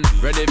bank on.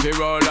 Ready for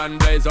roll and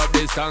blaze up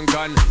this tank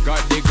on.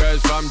 Got the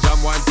girls from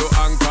Jamwan to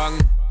Hong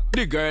Kong.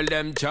 The girl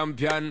them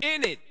champion.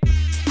 In it.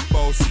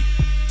 Bossy,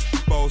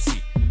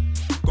 bossy.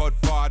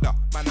 Godfather,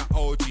 man a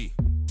OG.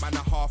 Man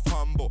a half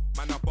humble,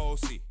 man a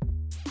bossy.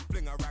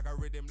 Fling a rag a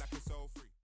rhythm like a